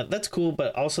 like that's cool,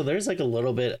 but also there's like a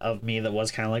little bit of me that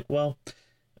was kind of like, well,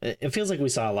 it feels like we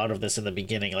saw a lot of this in the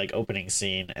beginning, like opening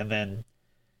scene, and then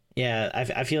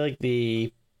I feel like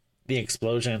the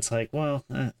explosion, it's like, well,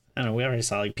 I don't know, we already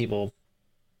saw like people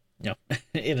kind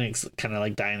of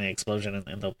like die in the explosion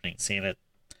in the opening scene.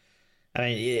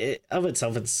 Of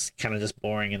itself it's kind of just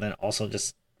boring, and then also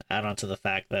just add on to the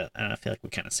fact that I feel like we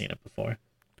kind of seen it before.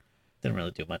 Didn't really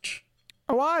do much.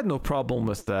 Oh, I had no problem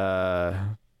with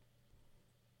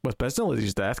Business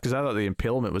Lady's death because I thought the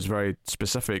impalement was very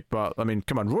specific. But I mean,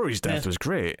 come on, Rory's death was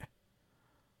great.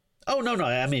 Oh no!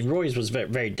 I mean, Rory's was very,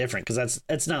 very different because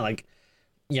it's not like,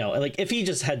 like if he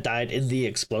just had died in the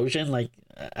explosion, like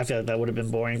I feel like that would have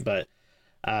been boring. But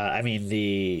I mean,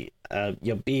 the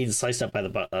being sliced up by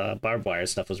the barbed wire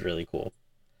stuff was really cool.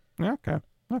 Okay.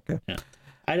 Yeah,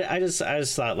 I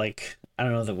just thought, like, I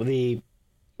don't know,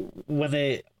 when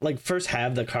they like first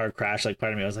have the car crash, like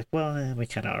part of me was like, well, we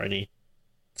kind of already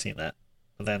seen that.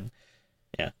 But then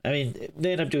I mean,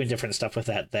 they end up doing different stuff with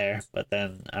that there, but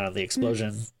then I don't know, the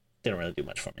explosion didn't really do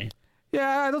much for me.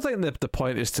 I don't think the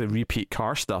point is to repeat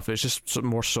car stuff. It's just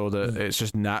more so that it's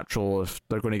just natural if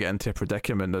they're going to get into a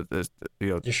predicament that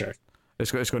sure,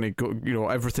 it's going to go,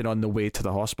 everything on the way to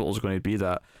the hospital is going to be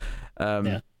that.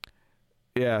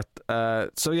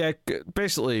 So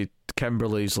basically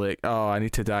Kimberly's like, oh, I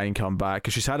need to die and come back,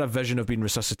 because she's had a vision of being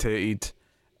resuscitated.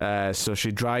 So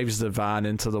she drives the van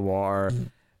into the water.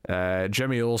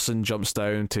 Jimmy Olsen jumps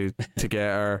down to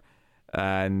get her,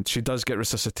 and she does get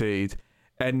resuscitated.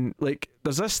 And like,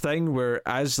 there's this thing where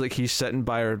as like he's sitting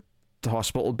by her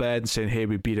hospital bed and saying, hey,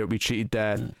 we beat it, we cheated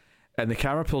death, and the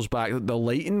camera pulls back, the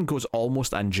lighting goes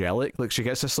almost angelic. Like she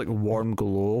gets this like warm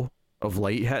glow of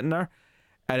light hitting her.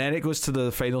 And then it goes to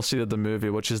the final scene of the movie,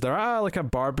 which is they're at like a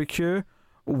barbecue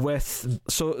with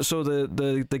so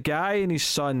the guy and his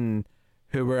son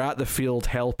who were at the field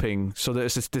helping. So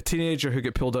it's the teenager who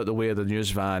got pulled out the way of the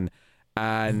news van,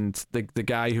 and the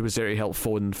guy who was there to help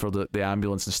phone for the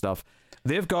ambulance and stuff.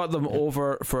 They've got them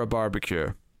over for a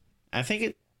barbecue. I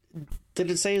think did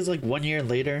it say it's like 1 year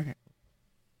later?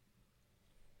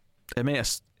 It may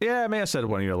have said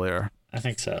 1 year later. I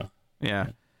think so.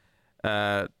 Yeah.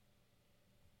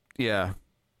 Yeah.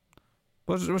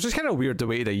 Which is kind of weird to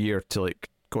wait a year to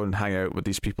like go and hang out with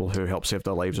these people who help save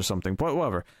their lives or something, but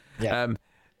whatever. Yeah.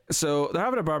 So they're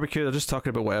having a barbecue, they're just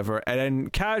talking about whatever, and then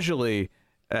casually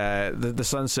the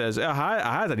son says,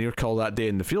 I had an ear call that day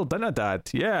in the field, didn't I, Dad?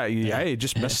 Yeah, you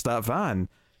just missed that van.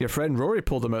 Your friend Rory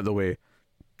pulled him out of the way.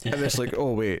 And it's like,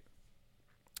 oh wait,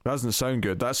 that doesn't sound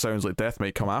good. That sounds like death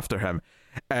might come after him.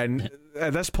 And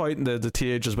at this point, the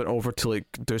teenagers went over to like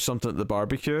do something at the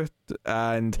barbecue,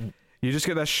 and you just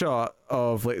get this shot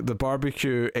of like the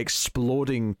barbecue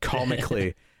exploding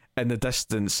comically in the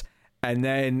distance, and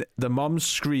then the mum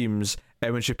screams,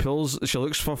 and when she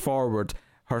looks forward,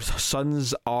 her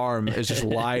son's arm is just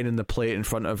lying in the plate in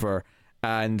front of her,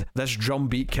 and this drum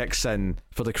beat kicks in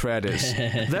for the credits.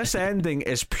 This ending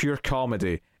is pure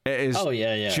comedy. It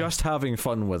is just having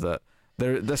fun with it.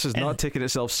 This is not taking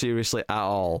itself seriously at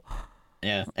all.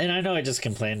 Yeah, and I know I just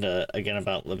complained again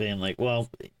about being like, well,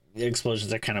 the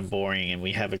explosions are kind of boring and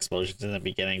we have explosions in the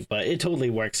beginning, but it totally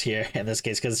works here in this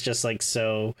case because it's just like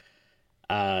so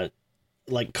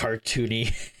like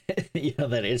cartoony,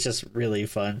 that it's just really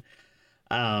fun.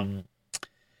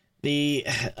 The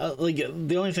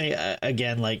only thing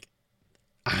again,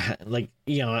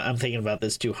 I'm thinking about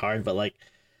this too hard, but like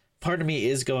part of me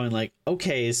is going like,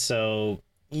 okay, so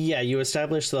yeah, you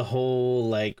establish the whole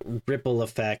like ripple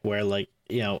effect where like,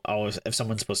 always if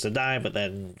someone's supposed to die, but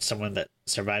then someone that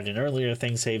survived an earlier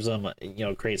thing saves them,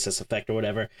 creates this effect or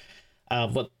whatever.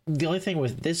 But the only thing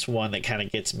with this one that kind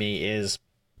of gets me is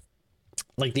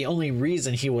like the only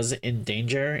reason he was in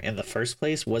danger in the first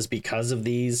place was because of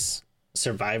these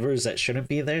survivors that shouldn't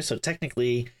be there. So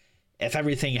technically, if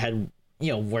everything had,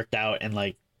 worked out and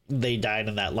like they died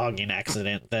in that logging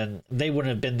accident, then they wouldn't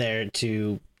have been there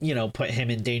to, put him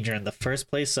in danger in the first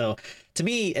place. So to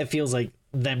me, it feels like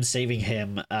them saving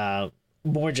him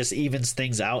more just evens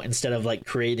things out instead of like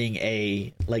creating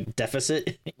a like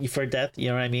deficit for death. You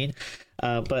know what I mean?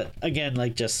 But again,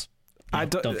 like just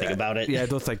don't think about it. Yeah,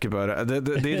 don't think about it.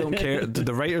 They don't care.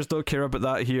 The writers don't care about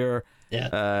that here.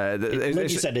 Yeah,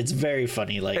 like you said, it's very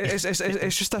funny. Like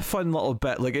it's just a fun little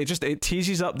bit. Like it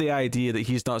teases up the idea that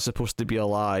he's not supposed to be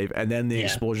alive, and then the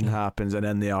explosion happens, and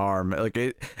then the arm. Like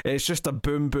it's just a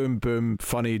boom, boom, boom,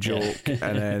 funny joke, and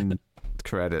then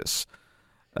credits.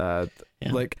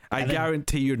 Like I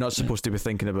guarantee you're not supposed to be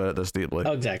thinking about it this deeply.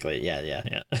 Oh, exactly.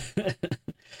 Yeah.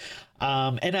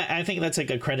 And I think that's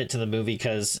like a credit to the movie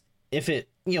because if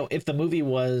the movie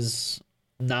was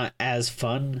not as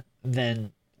fun,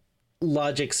 then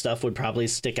logic stuff would probably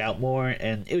stick out more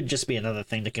and it would just be another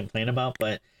thing to complain about.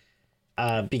 But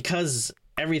because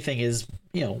everything is,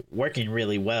 working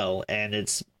really well and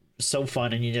it's so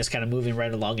fun and you're just kind of moving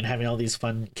right along and having all these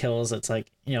fun kills, it's like,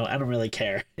 I don't really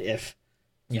care if,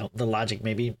 the logic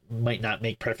maybe might not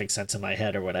make perfect sense in my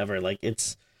head or whatever. Like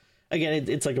it's like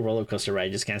a roller coaster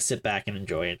ride. Just kind of sit back and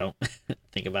enjoy it. Don't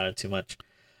think about it too much.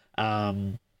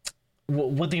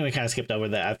 One thing we kind of skipped over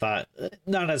that I thought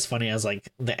not as funny as like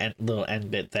the little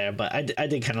end bit there, but I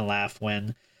did kind of laugh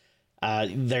when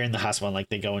they're in the hospital and like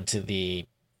they go into the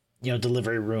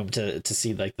delivery room to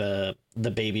see like the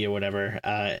baby or whatever,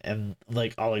 and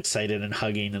like all excited and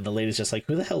hugging, and the lady's just like,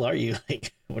 who the hell are you?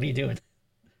 Like, what are you doing?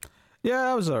 Yeah,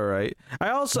 that was all right.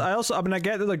 I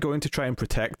get that they're going to try and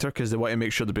protect her because they want to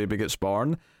make sure the baby gets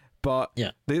born. But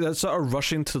they're sort of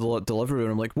rushing to the delivery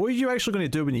room. I'm like, what are you actually going to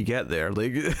do when you get there?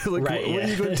 Like what are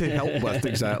you going to help with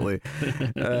exactly?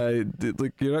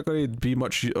 Like you're not going to be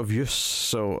much of use.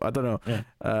 So I don't know.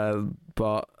 Yeah.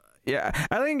 But yeah,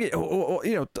 I think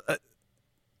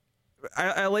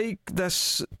I like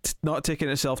this not taking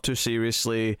itself too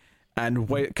seriously, and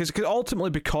because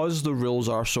ultimately because the rules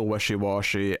are so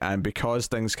wishy-washy and because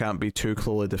things can't be too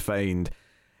clearly defined.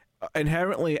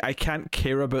 Inherently, I can't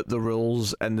care about the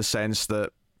rules in the sense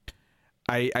that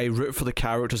I root for the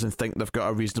characters and think they've got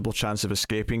a reasonable chance of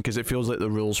escaping because it feels like the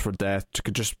rules for death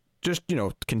could just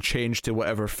can change to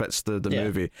whatever fits the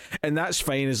movie, and that's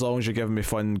fine as long as you're giving me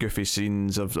fun, goofy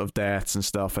scenes of deaths and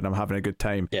stuff, and I'm having a good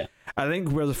time. Yeah, I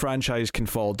think where the franchise can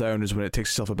fall down is when it takes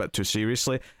itself a bit too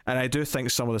seriously, and I do think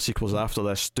some of the sequels after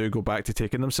this do go back to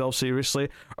taking themselves seriously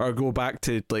or go back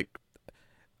to like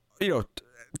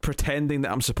pretending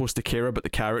that I'm supposed to care about the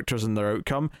characters and their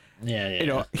outcome.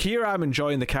 Here I'm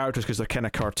enjoying the characters because they're kind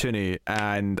of cartoony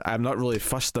and I'm not really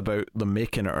fussed about them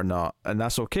making it or not, and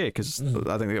that's okay because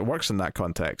I think it works in that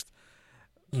context.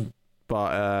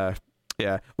 But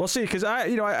yeah, we'll see, because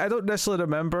I don't necessarily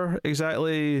remember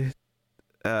exactly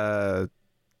how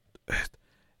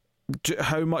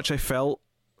much I felt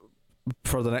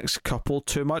for the next couple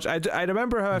too much. I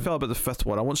remember how I felt about the fifth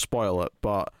one. I won't spoil it,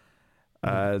 but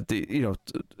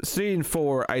 3 and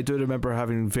 4 I do remember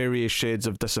having various shades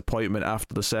of disappointment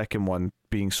after the second one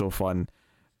being so fun,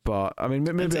 but I mean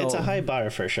maybe it's a high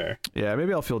bar for sure. Yeah,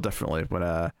 maybe I'll feel differently when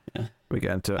we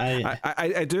get into it.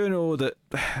 I do know that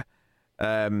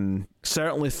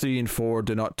certainly 3 and 4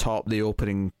 do not top the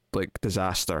opening like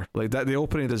disaster. Like that, the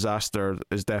opening disaster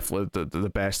is definitely the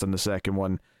best in the second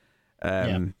one.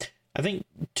 I think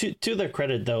to their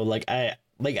credit though,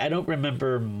 I don't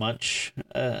remember much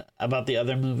about the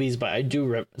other movies, but I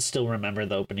do still remember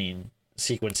the opening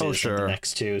sequences of the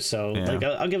next two. So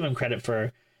I'll give them credit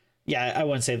for, I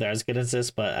wouldn't say they're as good as this,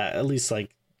 but at least they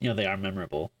are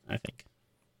memorable, I think.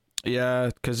 Yeah,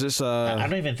 because it's I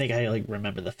don't even think I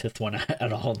remember the fifth one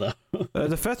at all though.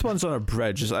 The fifth one's on a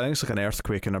bridge. I think it's like an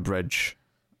earthquake in a bridge.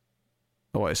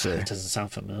 I want to say. It doesn't sound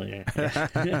familiar.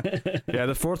 Yeah,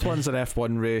 the fourth one's an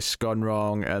F1 race gone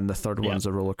wrong, and the third one's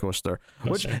a roller coaster.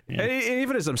 Which,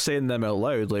 even as I'm saying them out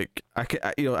loud, like I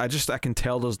can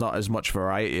tell there's not as much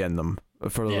variety in them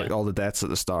for like all the deaths at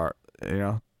the start. You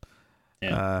know,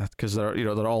 because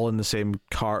they're all in the same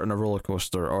cart in a roller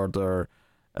coaster, or they're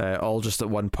all just at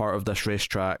one part of this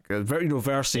racetrack.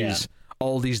 Versus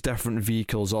all these different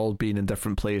vehicles, all being in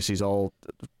different places, all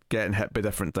getting hit by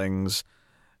different things.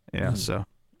 Yeah, so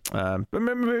but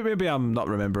maybe I'm not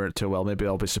remembering it too well. Maybe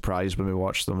I'll be surprised when we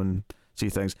watch them and see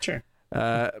things. Sure.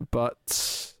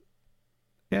 But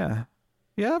yeah,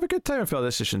 have a good time with Final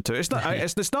Destination 2. It's not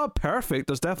it's not perfect.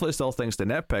 There's definitely still things to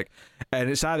nitpick, and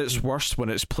it's at its worst when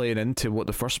it's playing into what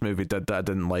the first movie did that I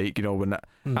didn't like. You know, when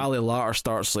Ali Larter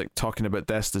starts like talking about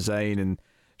desk design, and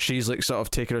she's like sort of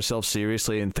taking herself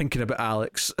seriously and thinking about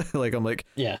Alex. Like I'm like,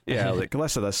 like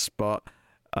less of this, but.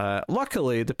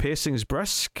 Luckily, the pacing's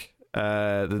brisk.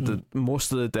 The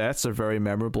most of the deaths are very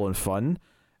memorable and fun.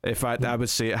 In fact, I would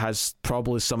say it has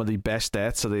probably some of the best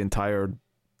deaths of the entire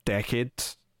decade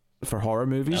for horror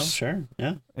movies. Oh, sure,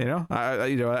 yeah. You know,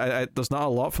 I there's not a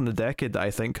lot from the decade that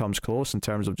I think comes close in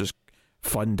terms of just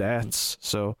fun deaths.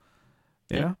 So,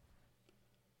 yeah,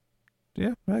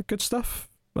 good stuff.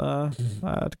 I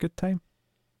had a good time.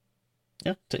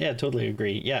 Yeah, totally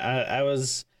agree. Yeah, I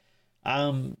was.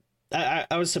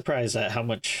 I was surprised at how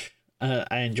much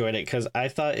I enjoyed it, because I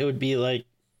thought it would be like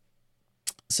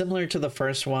similar to the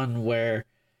first one, where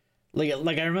like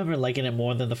I remember liking it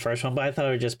more than the first one, but I thought it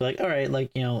would just be like, all right, like,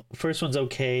 you know, first one's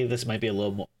okay, this might be a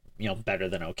little more, you know, better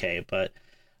than okay, but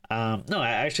no, I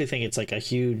actually think it's like a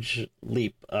huge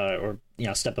leap or, you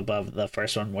know, step above the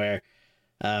first one, where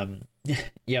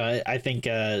I think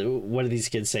what do these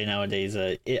kids say nowadays?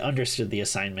 It understood the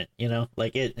assignment, you know,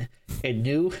 like it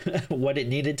knew what it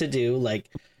needed to do. Like,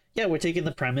 yeah, we're taking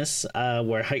the premise,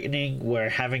 we're heightening, we're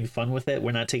having fun with it,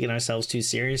 we're not taking ourselves too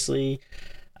seriously.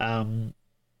 And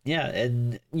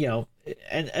you know,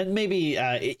 and maybe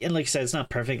and like I said, it's not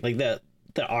perfect. Like there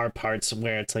are parts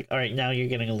where it's like, all right, now you're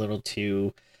getting a little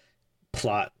too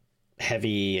plot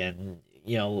heavy, and,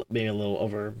 you know, maybe a little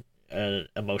over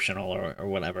emotional or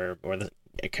whatever, or the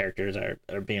characters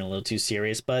are being a little too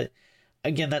serious. But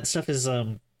again, that stuff is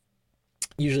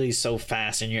usually so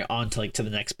fast, and you're on to the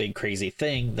next big crazy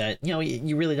thing, that, you know,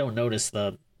 you really don't notice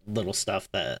the little stuff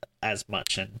that as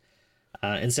much. And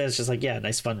instead it's just like, yeah,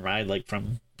 nice fun ride, like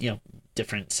from, you know,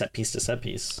 different set piece to set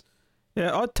piece.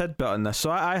 Yeah, odd tidbit on this.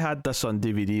 So I had this on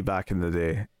DVD back in the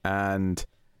day, and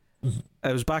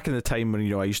it was back in the time when, you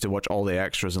know, I used to watch all the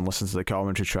extras and listen to the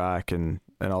commentary track and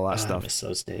all that stuff. I miss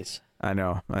those days. I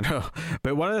know.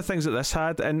 But one of the things that this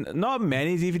had, and not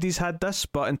many DVDs had this,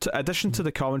 but in addition to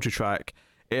the commentary track,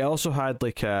 it also had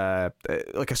like a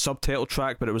subtitle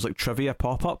track, but it was like trivia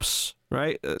pop-ups,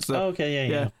 right? So, okay,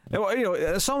 yeah. You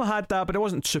know, some had that, but it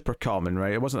wasn't super common,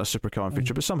 right? It wasn't a super common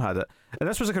feature, but some had it. And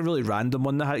this was like a really random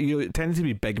one that had, you know, it tended to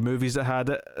be big movies that had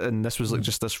it, and this was like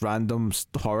just this random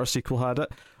horror sequel had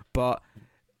it. But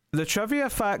the trivia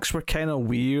facts were kind of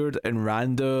weird and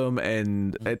random,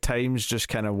 and at times just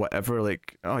kind of whatever,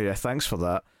 like, oh yeah, thanks for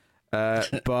that.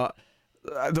 But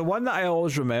the one that I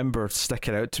always remember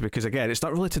sticking out to, because again, it's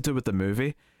not really to do with the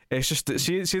movie, it's just that,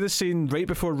 see the scene right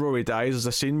before Rory dies. There's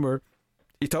a scene where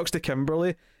he talks to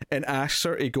Kimberly and asks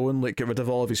her to go and like get rid of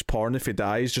all of his porn if he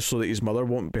dies, just so that his mother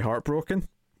won't be heartbroken.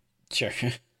 Sure.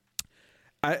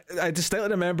 I distinctly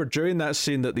remember during that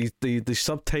scene that the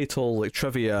subtitle like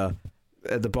trivia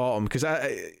at the bottom, because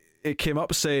it came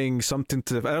up saying something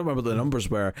to, I don't remember what the numbers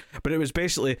were, but it was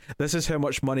basically, this is how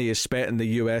much money is spent in the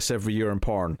US every year on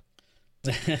porn.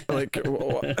 Like,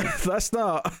 that's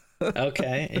not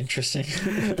okay, interesting.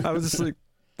 I was just like,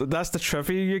 that's the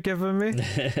trivia you're giving me,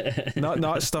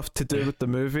 not stuff to do with the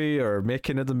movie or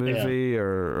making of the movie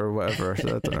or whatever.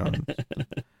 So I don't know.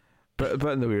 But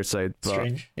in the weird side, but,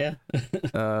 strange, yeah.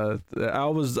 I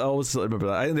always remember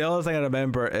that. And the other thing I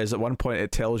remember is at one point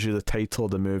it tells you the title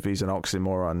of the movie's an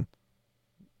oxymoron.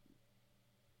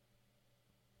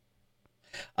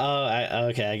 Oh,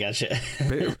 okay, I got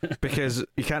you. Because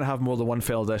you can't have more than one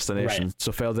Final Destination. Right.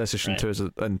 So Final Destination 2 is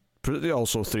and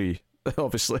also 3,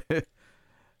 obviously.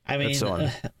 I mean,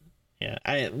 yeah,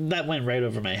 that went right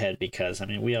over my head, because I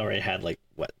mean, we already had like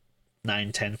what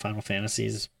 9, 10 Final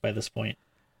Fantasies by this point.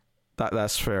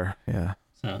 That's fair, yeah.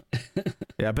 So.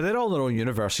 Yeah, but they're all in their own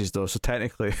universes though, so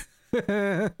technically.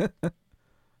 Because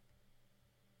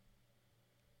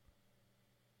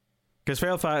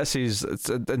Final Fantasies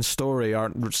in story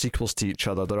aren't sequels to each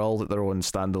other; they're all their own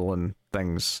standalone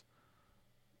things.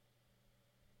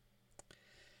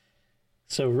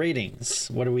 So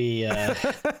ratings. What are we?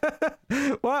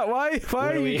 Why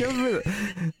are you giving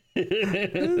me?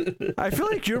 I feel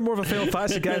like you're more of a Final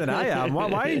Fantasy guy than I am. Why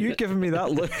are you giving me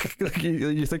that look? Like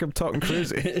you think I'm talking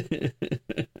crazy?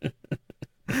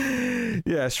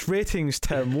 Yes, ratings,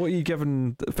 Tim. What are you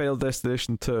giving Final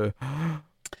Destination 2?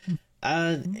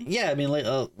 Yeah, I mean, like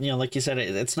like you said,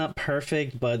 it's not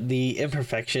perfect, but the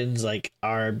imperfections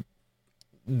are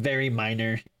very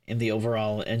minor in the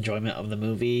overall enjoyment of the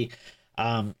movie.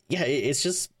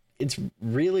 It's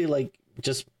really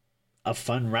just a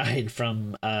fun ride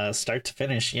from start to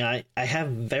finish. I have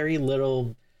very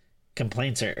little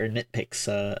complaints or nitpicks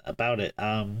about it.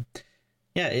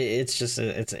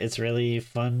 It's really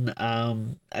fun.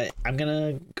 I'm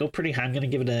gonna go pretty high. I'm gonna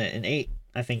give it an 8.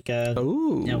 I think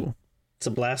it's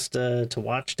a blast to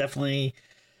watch. Definitely.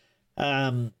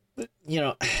 Again,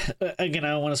 I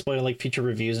don't want to spoil future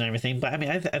reviews and everything, but I mean,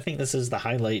 I think this is the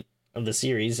highlight of the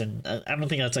series, and I don't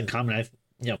think that's uncommon. I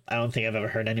don't think I've ever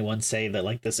heard anyone say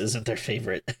that this isn't their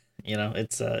favorite.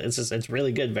 It's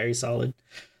really good, very solid,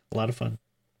 a lot of fun.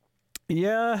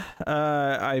 Yeah,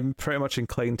 I'm pretty much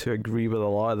inclined to agree with a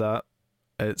lot of that.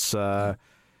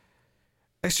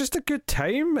 It's just a good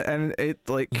time, and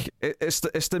it's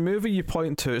the movie you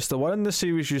point to. It's the one in the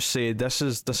series you say this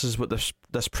is what this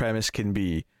premise can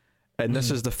be, and this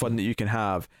is the fun that you can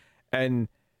have. And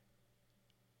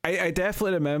I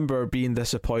definitely remember being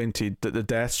disappointed that the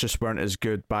deaths just weren't as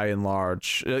good by and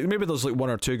large. Maybe there's 1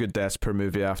 or 2 good deaths per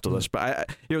movie after this, but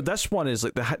this one is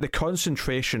the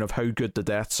concentration of how good the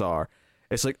deaths are.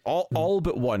 It's all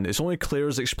but one. It's only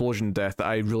Claire's explosion death that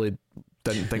I really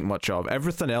didn't think much of.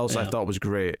 Everything else I thought was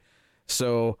great.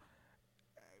 So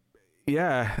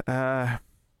yeah,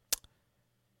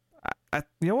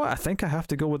 you know what? I think I have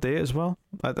to go with 8 as well.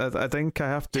 I think I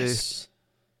have to. Yes.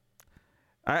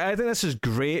 I think this is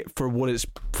great for what it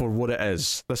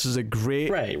is. This is a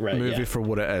great movie for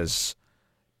what it is,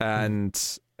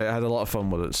 and I had a lot of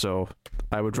fun with it. So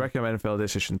I would recommend Final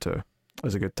Destination 2. It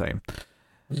was a good time.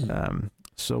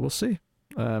 So we'll see.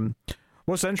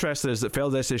 What's interesting is that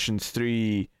Final Destination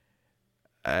 3,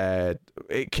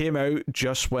 it came out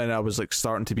just when I was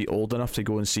starting to be old enough to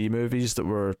go and see movies that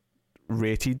were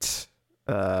rated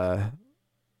that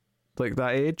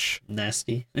age.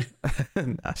 Nasty.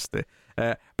 Nasty.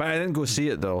 But I didn't go see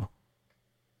it though.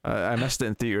 I missed it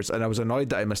in theaters, and I was annoyed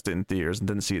that I missed it in theaters and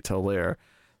didn't see it till later.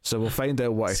 So we'll find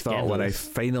out what I thought when I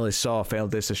finally saw Final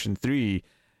Destination 3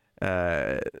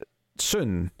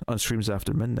 soon on Screams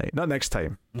After Midnight. Not next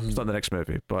time. It's not the next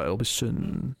movie, but it'll be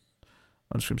soon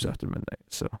on Screams After Midnight.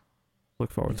 So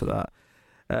look forward to that.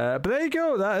 But there you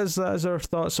go. That is our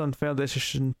thoughts on Final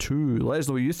Destination 2. Let us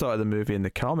know what you thought of the movie in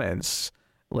the comments.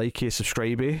 Like,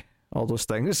 subscribe, all those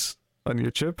things on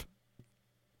YouTube.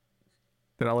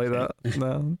 Did I like that?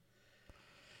 No.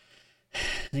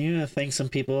 You thank some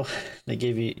people that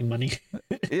gave you money.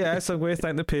 Yeah, so I'm going to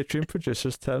thank the Patreon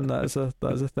producers, Tim. That is a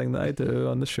thing that I do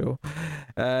on the show.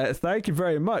 Thank you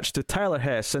very much to Tyler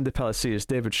Hess, Cindy Palacios,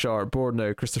 David Sharp,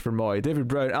 Boardnow, Christopher Moy, David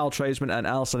Brown, Al Treisman, and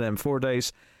Alison M.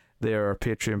 Fordyce. They are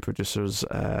Patreon producers,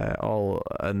 all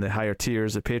in the higher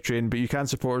tiers of Patreon, but you can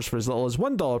support us for as little as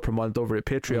 $1 per month over at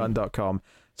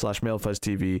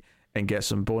patreon.com/MailFuzzTV and get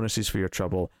some bonuses for your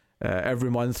trouble.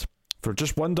 Every month, for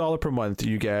just $1 per month,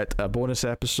 you get a bonus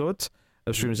episode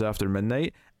of Streams After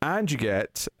Midnight, and you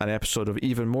get an episode of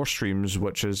Even More Streams,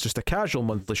 which is just a casual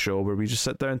monthly show where we just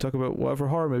sit down and talk about whatever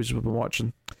horror movies we've been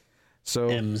watching. So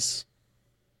M's.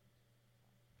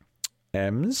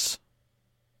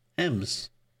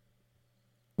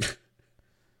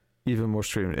 Even More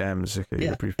Streams. M's. Okay,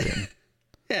 yeah. Abbreviating.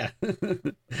 Yeah.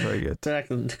 Very good. Don't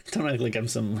act like I'm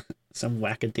some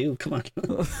wackadoo. Come on.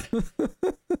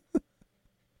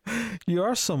 You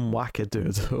are some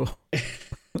wackadoo, though.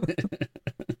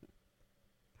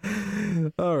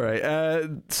 All right.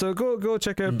 So go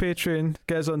check out Patreon.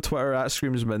 Get us on Twitter at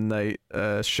Screams Midnight.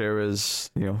 Share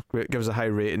us. Give us a high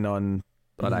rating on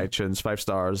iTunes, 5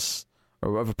 stars,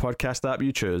 or whatever podcast app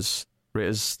you choose. Rate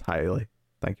us highly.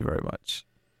 Thank you very much.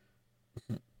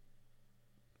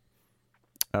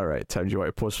 All right, Tim, do you want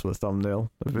to post for the thumbnail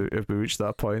if we reach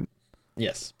that point?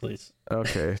 Yes, please.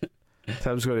 Okay.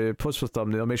 Tim's going to post for the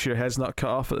thumbnail. Make sure your head's not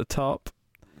cut off at the top.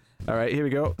 All right, here we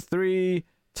go. 3,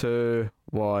 2,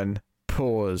 1,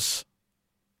 pause.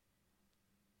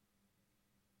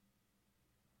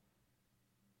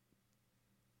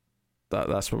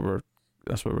 That's what we're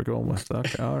going with.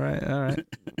 Okay. All right.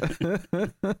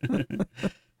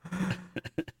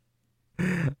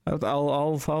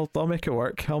 I'll make it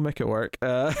work.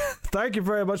 Thank you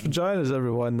very much for joining us,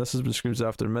 everyone. This has been Screams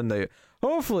After Midnight.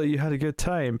 Hopefully you had a good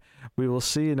time. We will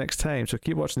see you next time. So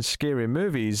keep watching scary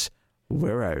movies.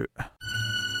 We're out.